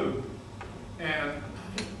not true. And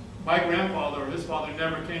my grandfather or his father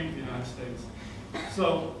never came to the United States.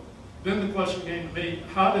 So then the question came to me,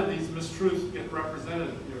 how did these mistruths get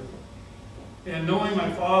represented here? And knowing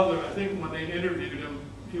my father, I think when they interviewed him,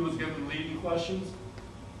 he was given leading questions.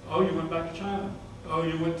 Oh, you went back to China. Oh,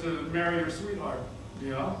 you went to marry your sweetheart.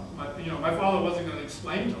 My father wasn't going to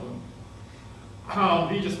explain to him.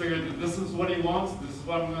 He just figured that this is what he wants, this is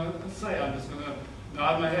what I'm going to say. I'm just going to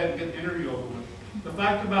nod my head and get the interview over with. The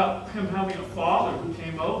fact about him having a father who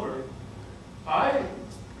came over, I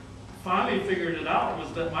finally figured it out,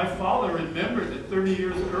 was that my father remembered that 30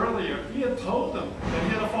 years earlier, he had told them that he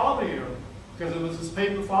had a father here, because it was his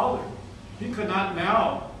paper father. He could not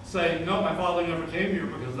now say, no, my father never came here,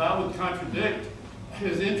 because that would contradict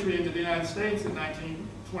his entry into the United States in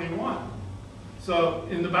 1921. So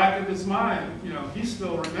in the back of his mind, he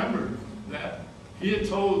still remembered that he had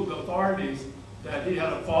told the authorities that he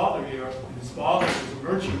had a father here, and his father was a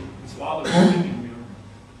merchant, his father was living here.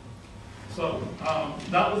 So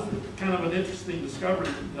that was kind of an interesting discovery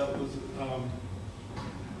that was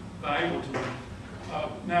valuable to me.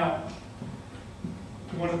 Now,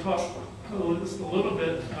 I want to talk just a little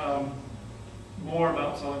bit more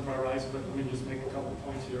about selling fried rice, but let me just make a couple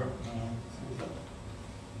points here.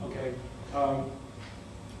 Okay.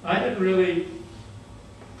 I didn't really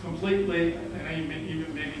completely, and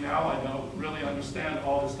even maybe now I don't really understand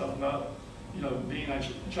all this stuff about, being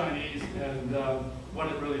Chinese and what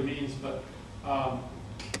it really means. But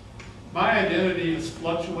my identity has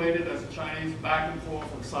fluctuated as a Chinese back and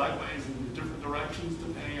forth and sideways in different directions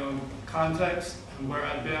depending on context and where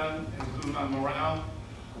I've been and whom I'm around.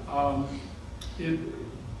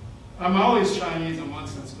 I'm always Chinese in one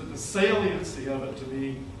sense, but the saliency of it to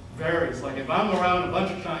me varies. Like if I'm around a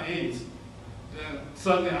bunch of Chinese, then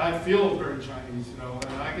suddenly I feel very Chinese,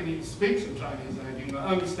 and I can even speak some Chinese, and I can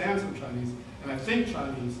understand some Chinese, and I think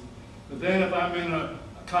Chinese. But then if I'm in a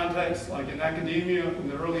context like in academia in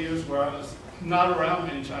the early years where I was not around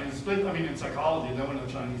many Chinese, but I mean in psychology, no one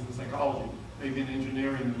knows Chinese in psychology, maybe in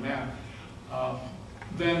engineering and math,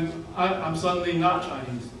 then I'm suddenly not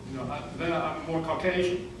Chinese. Then I'm more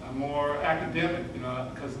Caucasian, I'm more academic,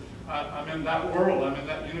 because I'm in that world, I'm in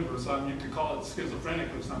that universe. You could call it schizophrenic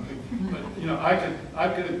or something, but I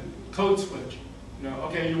could code switch.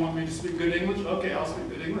 Okay, you want me to speak good English? Okay, I'll speak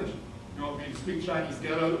good English. You want me to speak Chinese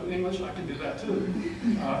ghetto English? I can do that too.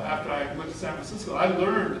 After I went to San Francisco, I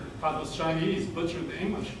learned how those Chinese butchered the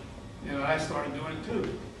English. I started doing it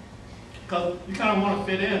too. Because you kind of want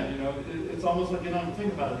to fit in, it's almost like you don't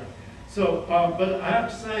think about it. So, but I have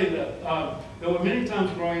to say that there were many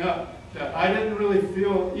times growing up that I didn't really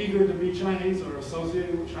feel eager to be Chinese or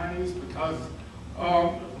associated with Chinese because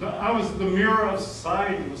the mirror of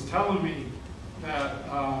society was telling me that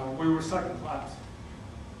we were second class.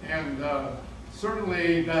 And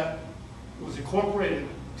certainly that was incorporated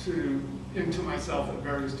into myself at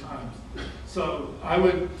various times. So I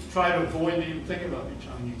would try to avoid even thinking about being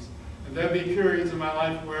Chinese. And there'd be periods in my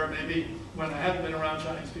life where maybe when I hadn't been around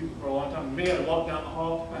Chinese people for a long time, maybe I'd walk down the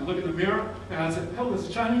hall, I'd look in the mirror, and I'd say, oh, there's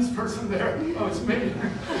a Chinese person there. Oh, it's me.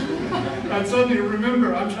 I'd suddenly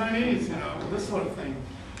remember I'm Chinese, this sort of thing.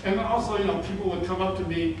 And also, people would come up to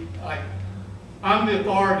me like, I'm the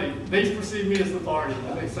authority. They perceive me as the authority.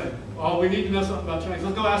 And they say, oh, we need to know something about Chinese.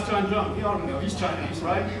 Let's go ask John Jung. He ought to know. He's Chinese,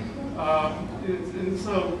 right? And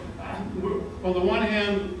so, on the one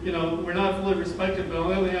hand, we're not fully respected, but on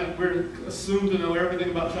the other hand, we're assumed to know everything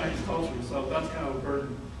about Chinese culture. So that's kind of a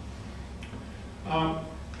burden.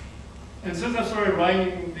 And since I started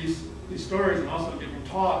writing these stories and also giving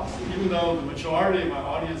talks, even though the majority of my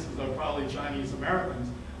audiences are probably Chinese Americans,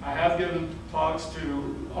 I have given talks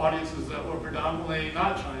to audiences that were predominantly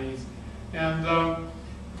not Chinese. And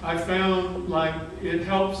I found like it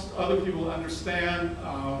helps other people understand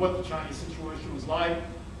what the Chinese situation was like.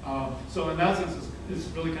 So in that sense, it's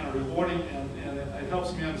really kind of rewarding, and it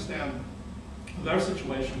helps me understand their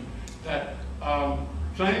situation. That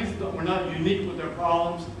Chinese were not unique with their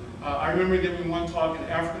problems. I remember giving one talk, an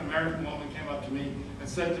African-American woman came up to me and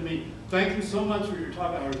said to me, thank you so much for your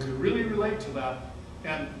talk. I could really relate to that.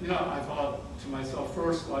 And I thought to myself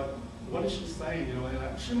first, like, what is she saying?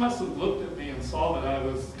 And she must have looked at me and saw that I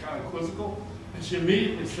was kind of quizzical. And she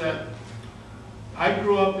immediately said, I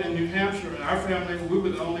grew up in New Hampshire, and our family, we were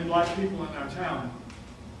the only black people in our town.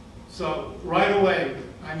 So right away,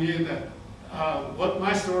 I knew that what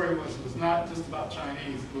my story was not just about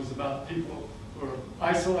Chinese. It was about people who were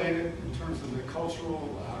isolated in terms of their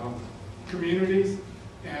cultural communities,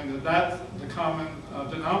 and that's the common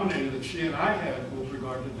denominator that she and I had with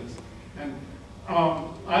regard to this. And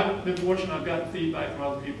I've been fortunate, I've gotten feedback from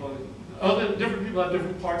other people different people have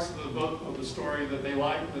different parts of the book, of the story that they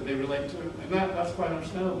like, that they relate to, and that's quite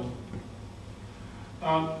understandable.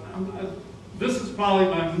 This is probably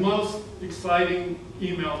my most exciting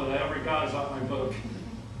email that I ever got about my book.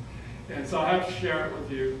 And so I have to share it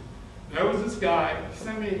with you. There was this guy, he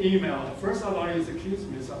sent me an email. At first I thought he was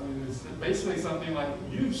accusing me of something. It was basically something like,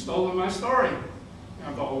 "You've stolen my story." And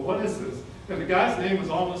I thought, well, what is this? And the guy's name was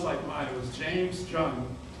almost like mine. It was James Jung.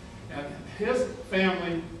 And his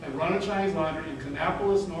family had run a Chinese laundry in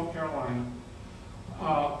Kannapolis, North Carolina.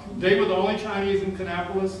 They were the only Chinese in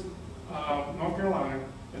Kannapolis, North Carolina.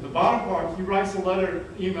 At the bottom part, he writes a letter,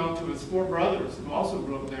 email to his 4 brothers who also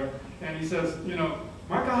grew up there. And he says, you know,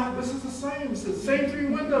 "My God, this is the same." He says, "Same 3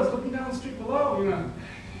 windows looking down the street below." You know,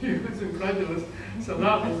 he was incredulous. So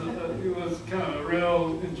that was, it was kind of a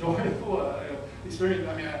real enjoyable experience.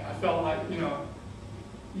 I mean, I felt like, you know,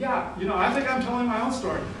 yeah, you know, I think I'm telling my own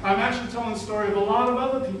story. I'm actually telling the story of a lot of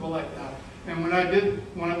other people like that. And when I did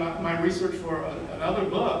one of my research for another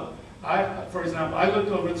book, for example, I looked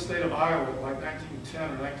over the state of Iowa, like 1910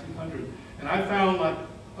 or 1900, and I found like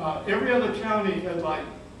every other county had like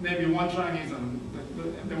maybe 1 Chinese in them.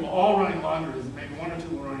 They were all running laundries, maybe 1 or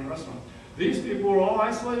 2 were running restaurants. These people were all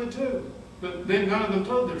isolated too, but none of them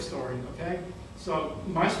told their story, okay? So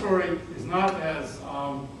my story is not as,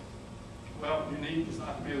 well, unique is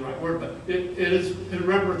not maybe the right word, but it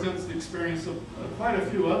represents the experience of quite a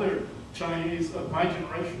few other Chinese of my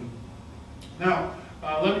generation. Now,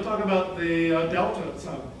 let me talk about the Delta.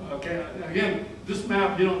 Okay, again, this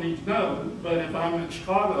map you don't need to know, but if I'm in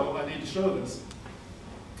Chicago, I need to show this.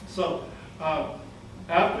 So,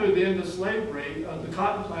 after the end of slavery, the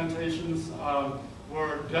cotton plantations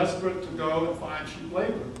were desperate to go and find cheap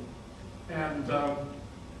labor. And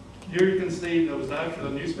here you can see there was actually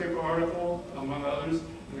a newspaper article, among others,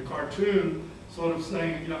 and a cartoon sort of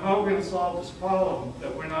saying, you know, how are we going to solve this problem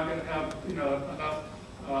that we're not going to have, you know, enough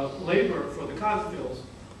labor for the cotton fields?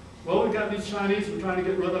 Well, we've got these Chinese we're trying to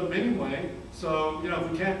get rid of them anyway, so, you know,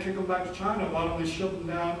 if we can't kick them back to China, why don't we ship them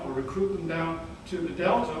down or recruit them down to the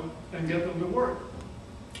Delta and get them to work?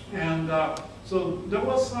 And so there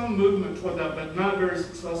was some movement toward that, but not very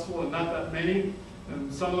successful and not that many.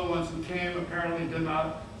 And some of the ones who came apparently did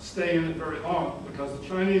not stay in it very long because the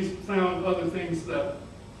Chinese found other things that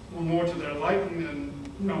were more to their liking and,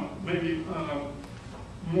 you know, maybe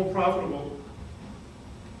more profitable.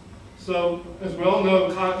 So, as we all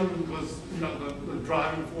know, cotton was, you know, the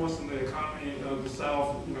driving force in the economy of the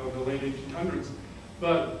South, you know, the late 1800s.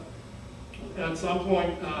 But at some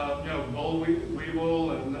point, you know, boll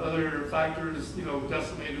weevil and other factors, you know,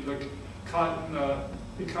 decimated the cotton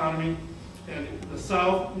economy. And the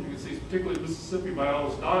South, you can see particularly Mississippi by all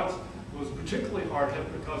its dots, was particularly hard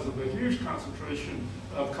hit because of the huge concentration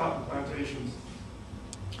of cotton plantations.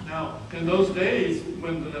 Now, in those days,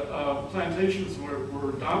 when the plantations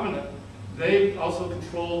were dominant, they also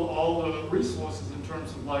controlled all the resources in terms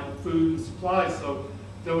of like food and supplies. So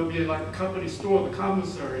there would be like a company store, the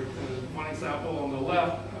commissary, one example on the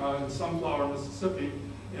left in Sunflower, Mississippi,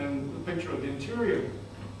 and the picture of the interior.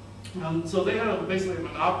 So they had basically a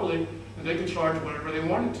monopoly, and they could charge whatever they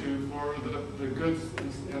wanted to for the goods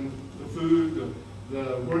and the food,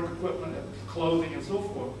 the work equipment, clothing, and so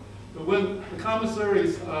forth. But when the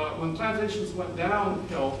commissaries, when plantations went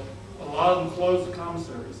downhill, a lot of them closed the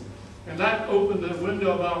commissaries. And that opened a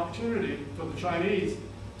window of opportunity for the Chinese.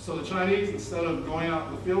 So the Chinese, instead of going out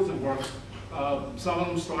in the fields and work, some of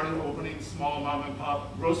them started opening small mom and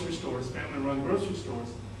pop grocery stores, family-run grocery stores.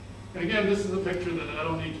 And again, this is a picture that I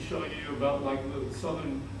don't need to show you about like the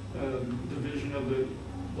southern division of the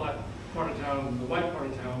black part of town and the white part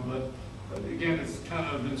of town, but again, it's kind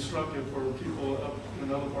of instructive for people up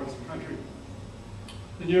in other parts of the country.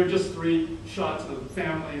 And here are just 3 shots of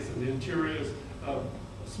families and the interiors, a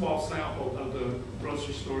small sample of the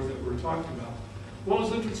grocery stores that we were talking about. What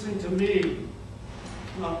was interesting to me,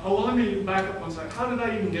 well, let me back up one second. How did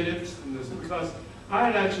I even get interested in this? Because I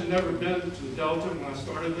had actually never been to the Delta when I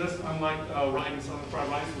started this, unlike writing Southern Fried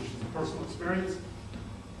Rice, which is a personal experience.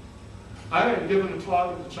 I had given a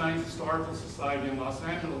talk at the Chinese Historical Society in Los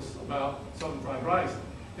Angeles about Southern Fried Rice.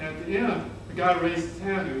 And at the end, the guy raised his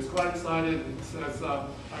hand. He was quite excited and says, I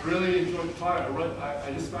really enjoyed the talk.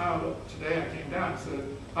 I just found out today I came down. He said,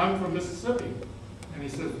 I'm from Mississippi. And he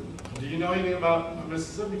said, do you know anything about the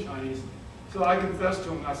Mississippi Chinese? So I confessed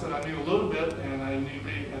to him. I said I knew a little bit, and I knew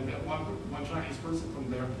maybe I met one Chinese person from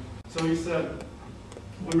there. So he said,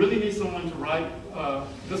 we really need someone to write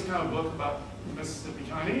this kind of book about the Mississippi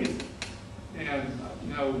Chinese. And,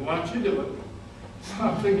 you know, why don't you do it? So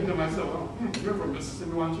I'm thinking to myself, well, you're from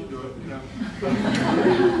Mississippi, why don't you do it? You know.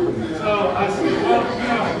 So I said, well, you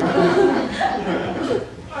know,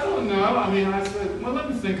 I don't no. I mean, I said, well, let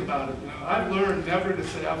me think about it. You know, I've learned never to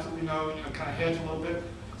say absolutely no, you know, kind of hedge a little bit.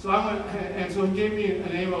 So I went, and so he gave me a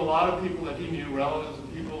name of a lot of people that he knew, relatives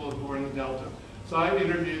and people who were in the Delta. So I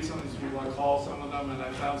interviewed some of these people, I called some of them, and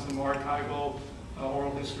I found some archival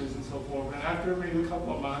oral histories and so forth. And after maybe a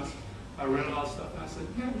couple of months, I read all this stuff, and I said,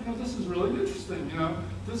 yeah, you know, this is really interesting. You know,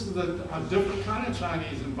 this is a different kind of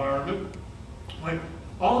Chinese environment. Like,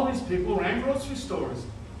 all of these people ran grocery stores.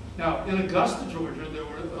 Now, in Augusta, Georgia, there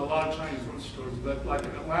were a lot of Chinese grocery stores, but like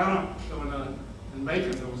in Atlanta, there were none. In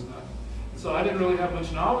Macon, there was none. So I didn't really have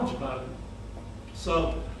much knowledge about it.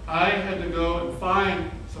 So I had to go and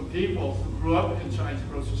find some people who grew up in Chinese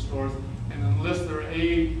grocery stores and enlist their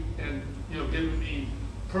aid and, you know, giving me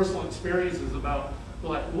personal experiences about,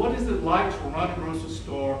 like, what is it like to run a grocery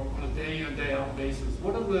store on a day in and day out basis?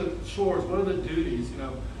 What are the chores? What are the duties? You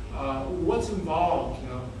know, what's involved? You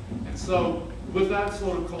know, and so with that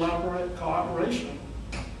sort of cooperation,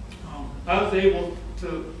 I was able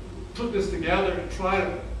to put this together and try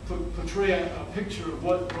to portray a picture of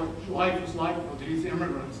what life was like for these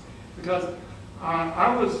immigrants. Because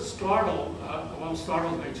I was startled, well,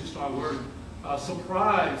 startled is a too strong word,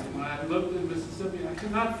 surprised when I looked in Mississippi. I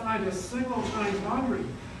could not find a single Chinese laundry.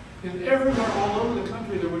 And everywhere all over the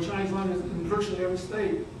country there were Chinese laundries in virtually every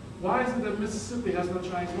state. Why is it that Mississippi has no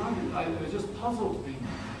Chinese laundry? It just puzzled me.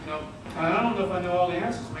 You know, and I don't know if I know all the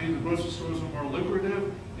answers. Maybe the grocery stores were more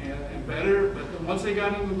lucrative and better, but once they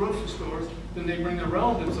got into the grocery stores, then they bring their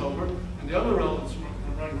relatives over, and the other relatives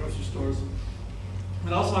run grocery stores.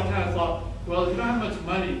 And also I kind of thought, well, if you don't have much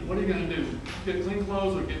money, what are you going to do? Get clean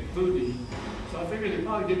clothes or get food to eat? So I figured they'd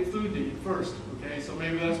probably get food to eat first, okay? So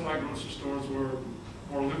maybe that's why grocery stores were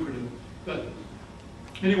more lucrative. But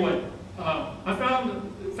anyway, I found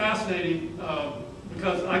it fascinating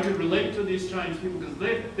because I could relate to these Chinese people because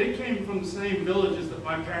they came from the same villages that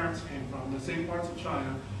my parents came from, the same parts of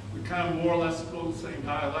China. We kind of more or less spoke the same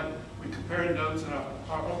dialect. We compared notes, and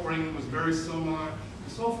our upbringing was very similar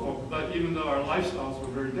and so forth, but even though our lifestyles were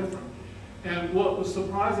very different. And what was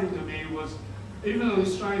surprising to me was, even though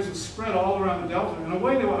these Chinese were spread all around the Delta, in a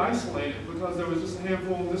way they were isolated because there was just a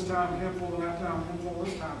handful in this town, a handful in that town, a handful in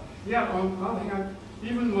this town. Yeah, on the other hand,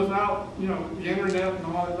 even without, you know, the internet and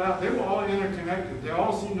all of that, they were all interconnected. They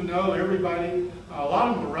all seemed to know everybody. A lot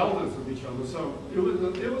of them were relatives of each other. So it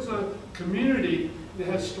was a community that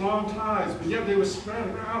had strong ties, but yet they were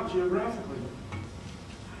spread out geographically.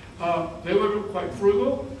 They were quite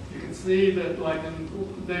frugal. You can see that, like,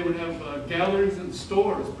 they would have gatherings in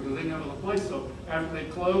stores because they didn't have a place. So after they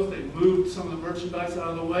closed, they moved some of the merchandise out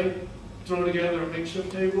of the way, throw together a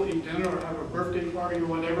makeshift table, eat dinner, or have a birthday party or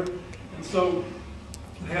whatever. And so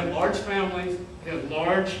they had large families. They had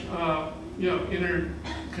large, you know,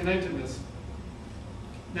 interconnectedness.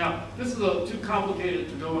 Now, this is too complicated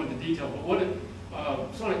to go into detail, but what it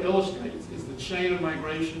sort of illustrates is the chain of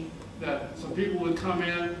migration, that some people would come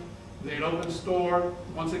in, they'd open a store.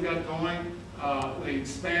 Once it got going, they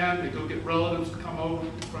expand, they go get relatives to come over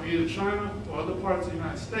from either China or other parts of the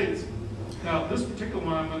United States. Now, this particular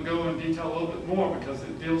one I'm going to go in detail a little bit more because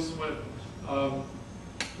it deals with a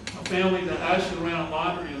family that actually ran a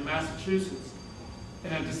laundry in Massachusetts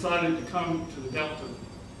and decided to come to the Delta.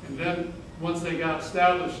 And then once they got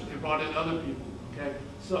established, they brought in other people, okay?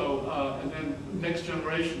 So, and then next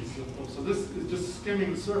generation. So this is just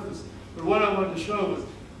skimming the surface. But what I wanted to show was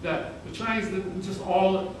that the Chinese didn't just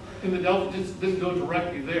all in the Delta just didn't go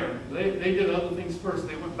directly there. They did other things first.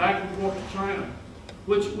 They went back and forth to China,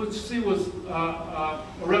 which see was a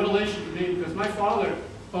revelation to me because my father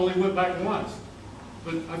only went back once,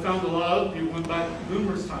 but I found a lot of other people went back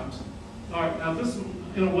numerous times. All right, now this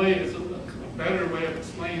in a way is a better way of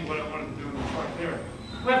explaining what I wanted to do in the chart there.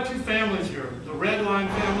 We have two families here, the red line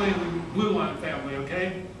family and the blue line family,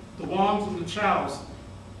 okay? The Wongs and the Chows,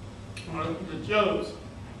 or the Joes.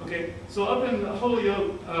 Okay, so up in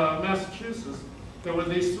Holyoke, Massachusetts, there were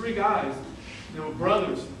these three guys. They were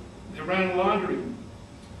brothers. They ran a laundry.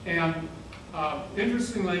 And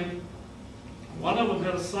interestingly, one of them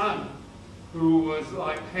had a son who was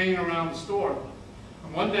like hanging around the store.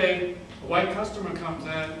 And one day, a white customer comes in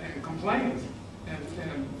and complains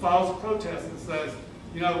and files a protest and says,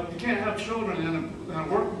 you know, you can't have children in a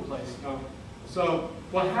working place. You know? So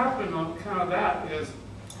what happened on kind of that is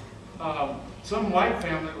some white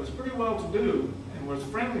family that was pretty well-to-do and was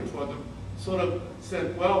friendly toward them sort of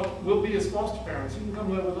said, well, we'll be his foster parents. You can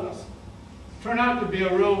come live with us. Turned out to be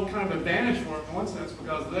a real kind of advantage for him in one sense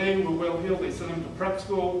because they were well-heeled. They sent him to prep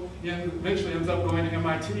school. He eventually ends up going to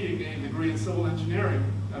MIT and getting a degree in civil engineering.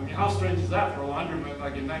 I mean, how strange is that for a laundryman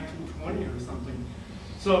like in 1920 or something?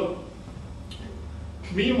 So,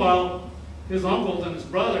 meanwhile, his uncles and his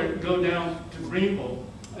brother go down to Greenville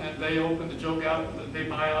and they open the they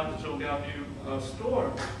buy out the Zhou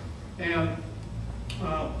store. And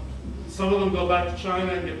some of them go back to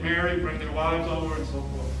China and get married, bring their wives over, and so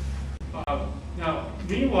forth. Now,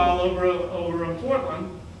 meanwhile, over in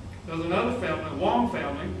Portland, there's another family, the Wong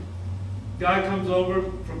family. Guy comes over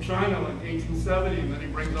from China in 1870, and then he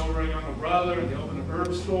brings over a younger brother, and they open a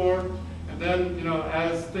herb store. And then, you know,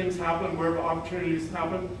 as things happen, wherever opportunities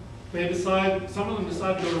happen, some of them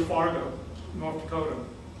decide to go to Fargo, North Dakota.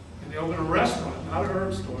 And they open a restaurant, not a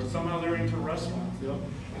herb store. Somehow they're into restaurants, you know.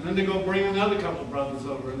 And then they go bring another couple of brothers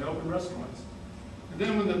over, and they open restaurants. And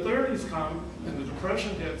then when the 30s come, and the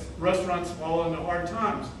Depression hits, restaurants fall into hard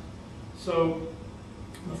times. So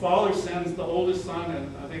the father sends the oldest son,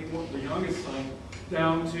 and I think the youngest son,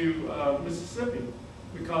 down to Mississippi,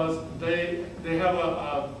 because they have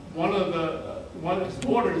one of his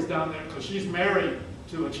daughters down there, because she's married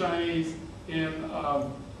to a Chinese in, I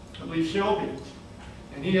believe, Shelby,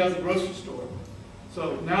 and he has a grocery store.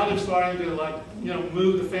 So now they're starting to, like, you know,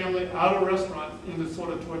 move the family out of restaurants into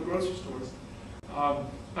sort of toward grocery stores.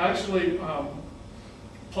 Actually,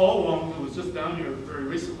 Paul Wong, who was just down here very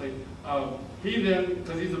recently, he then,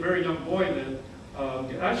 because he's a very young boy then,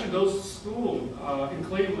 actually goes to school in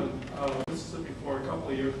Cleveland, Mississippi, for a couple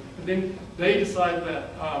of years. And then they decide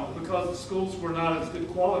that because the schools were not as good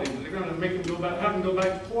quality, they're going to make him have him go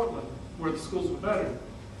back to Portland, where the schools were better.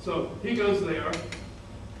 So he goes there,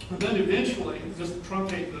 and then eventually, just to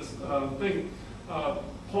truncate this thing,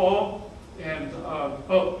 Paul and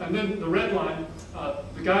and then the red line,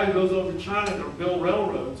 the guy who goes over to China to build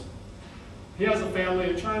railroads, he has a family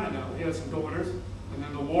in China now. He has some daughters, and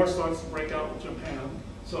then the war starts to break out with Japan.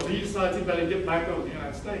 So he decides he better get back over to the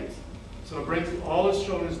United States. So he brings all his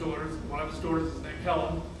children, his daughters. One of his daughters is named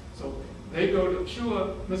Helen. So they go to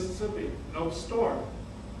Chula, Mississippi, and open a store.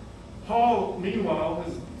 Paul, meanwhile,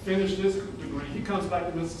 has finished his degree. He comes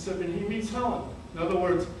back to Mississippi and he meets Helen. In other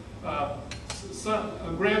words, a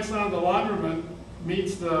grandson of the laundryman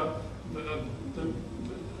meets of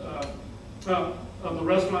the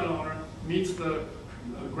restaurant owner, meets the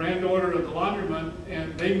granddaughter of the laundryman,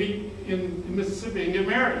 and they meet in Mississippi and get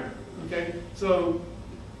married. Okay, so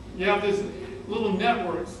you have this little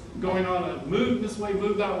networks going on, move this way,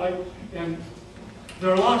 move that way, and there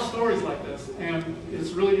are a lot of stories like this, and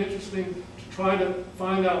it's really interesting to try to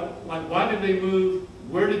find out, like, why did they move,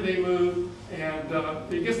 where did they move, and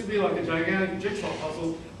it gets to be like a gigantic jigsaw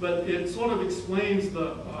puzzle, but it sort of explains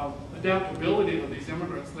the adaptability of these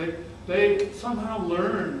immigrants. They somehow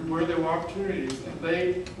learned where there were opportunities, and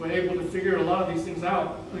they were able to figure a lot of these things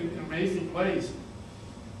out in amazing ways.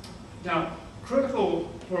 Now, critical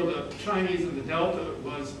for the Chinese in the Delta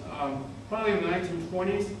was probably in the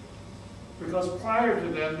 1920s, because prior to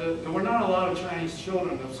that, there were not a lot of Chinese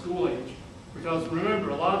children of school age. Because remember,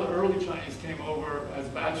 a lot of the early Chinese came over as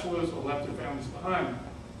bachelors or left their families behind.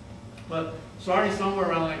 But starting somewhere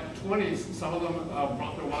around like the 20s, some of them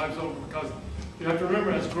brought their wives over, because you have to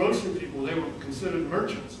remember, as grocery people, they were considered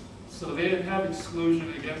merchants. So they didn't have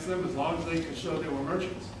exclusion against them as long as they could show they were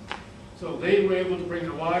merchants. So they were able to bring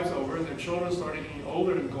their wives over, and their children started getting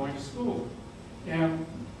older and going to school. And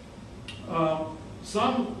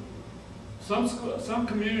some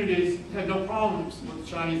communities had no problems with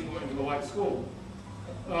the Chinese going to the white school,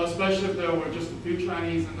 especially if there were just a few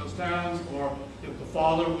Chinese in those towns, or if the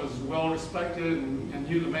father was well respected and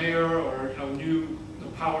knew the mayor, or knew the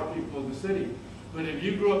power people of the city. But if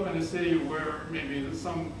you grew up in a city where maybe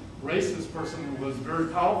some racist person was very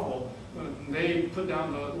powerful, they put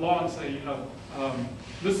down the law and say,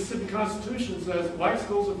 Mississippi Constitution says white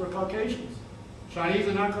schools are for Caucasians. Chinese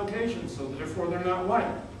are not Caucasians, so therefore they're not white.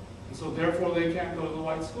 And so therefore they can't go to the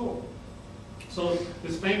white school. So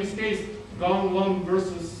this famous case, Gong Lung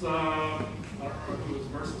versus, I don't remember who it was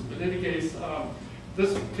versus, but in any case,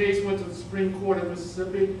 this case went to the Supreme Court of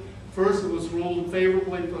Mississippi. First, it was ruled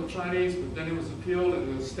favorably for the Chinese, but then it was appealed,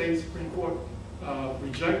 and the state Supreme Court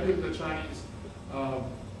rejected the Chinese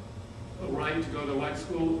right to go to white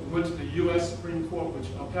school. It went to the U.S. Supreme Court, which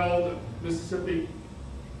upheld the Mississippi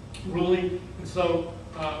ruling, and so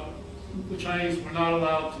the Chinese were not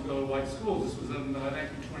allowed to go to white schools. This was in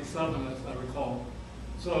 1927, as I recall.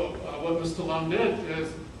 So what Mr. Lum did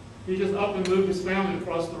is he just up and moved his family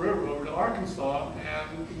across the river over to Arkansas,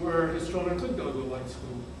 and where his children could go to a white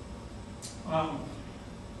school.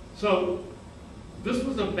 So this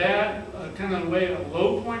was a bad, kind of way, a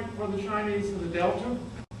low point for the Chinese in the Delta,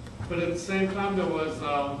 but at the same time there was,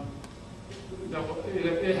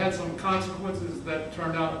 it had some consequences that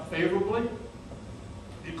turned out favorably,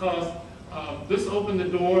 because this opened the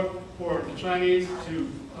door for the Chinese to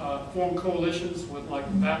form coalitions with, like,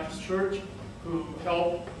 the Baptist Church, who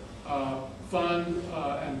helped fund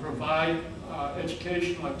and provide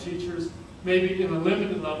education like teachers, maybe in a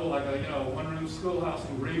limited level, like a one-room schoolhouse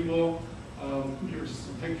in Greenville. Here's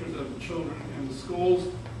some pictures of the children in the schools.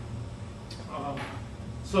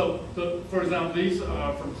 For example, these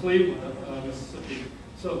are from Cleveland, Mississippi.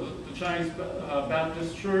 So the Chinese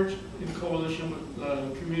Baptist Church, in coalition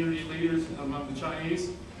with community leaders among the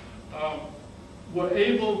Chinese, were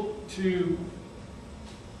able to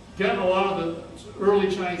get a lot of the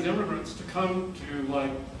early Chinese immigrants to come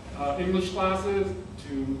to English classes,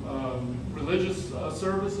 to religious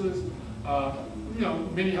services,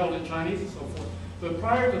 many held in Chinese and so forth. But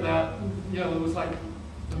prior to that, it was like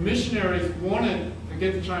the missionaries wanted to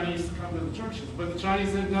get the Chinese to come to the churches, but the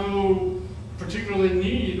Chinese had no particular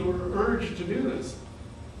need or urge to do this.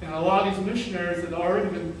 And a lot of these missionaries had already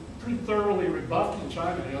been pretty thoroughly rebuffed in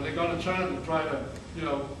China. They got to China to try to,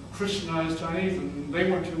 Christianize Chinese, and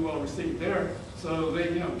they weren't too well received there. So they,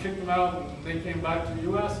 kicked them out, and they came back to the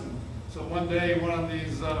U.S. And so one day, one of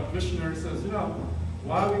these missionaries says,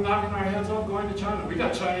 why are we knocking our heads off going to China? We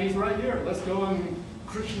got Chinese right here. Let's go and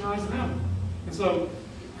Christianize them. And so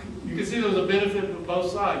you can see there was a benefit for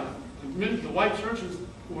both sides. The white churches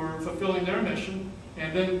were fulfilling their mission,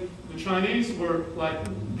 and then the Chinese were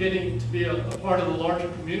getting to be a part of the larger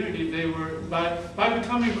community. They were, by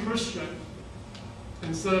becoming Christian,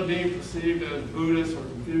 instead of being perceived as Buddhist or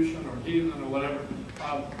Confucian or heathen or whatever,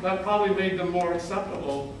 that probably made them more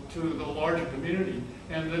acceptable to the larger community.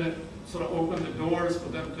 And then it sort of opened the doors for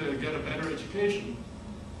them to get a better education.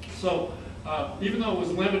 So even though it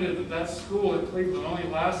was limited, that school at Cleveland only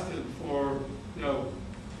lasted for,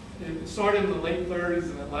 it started in the late 30s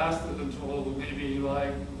and it lasted until maybe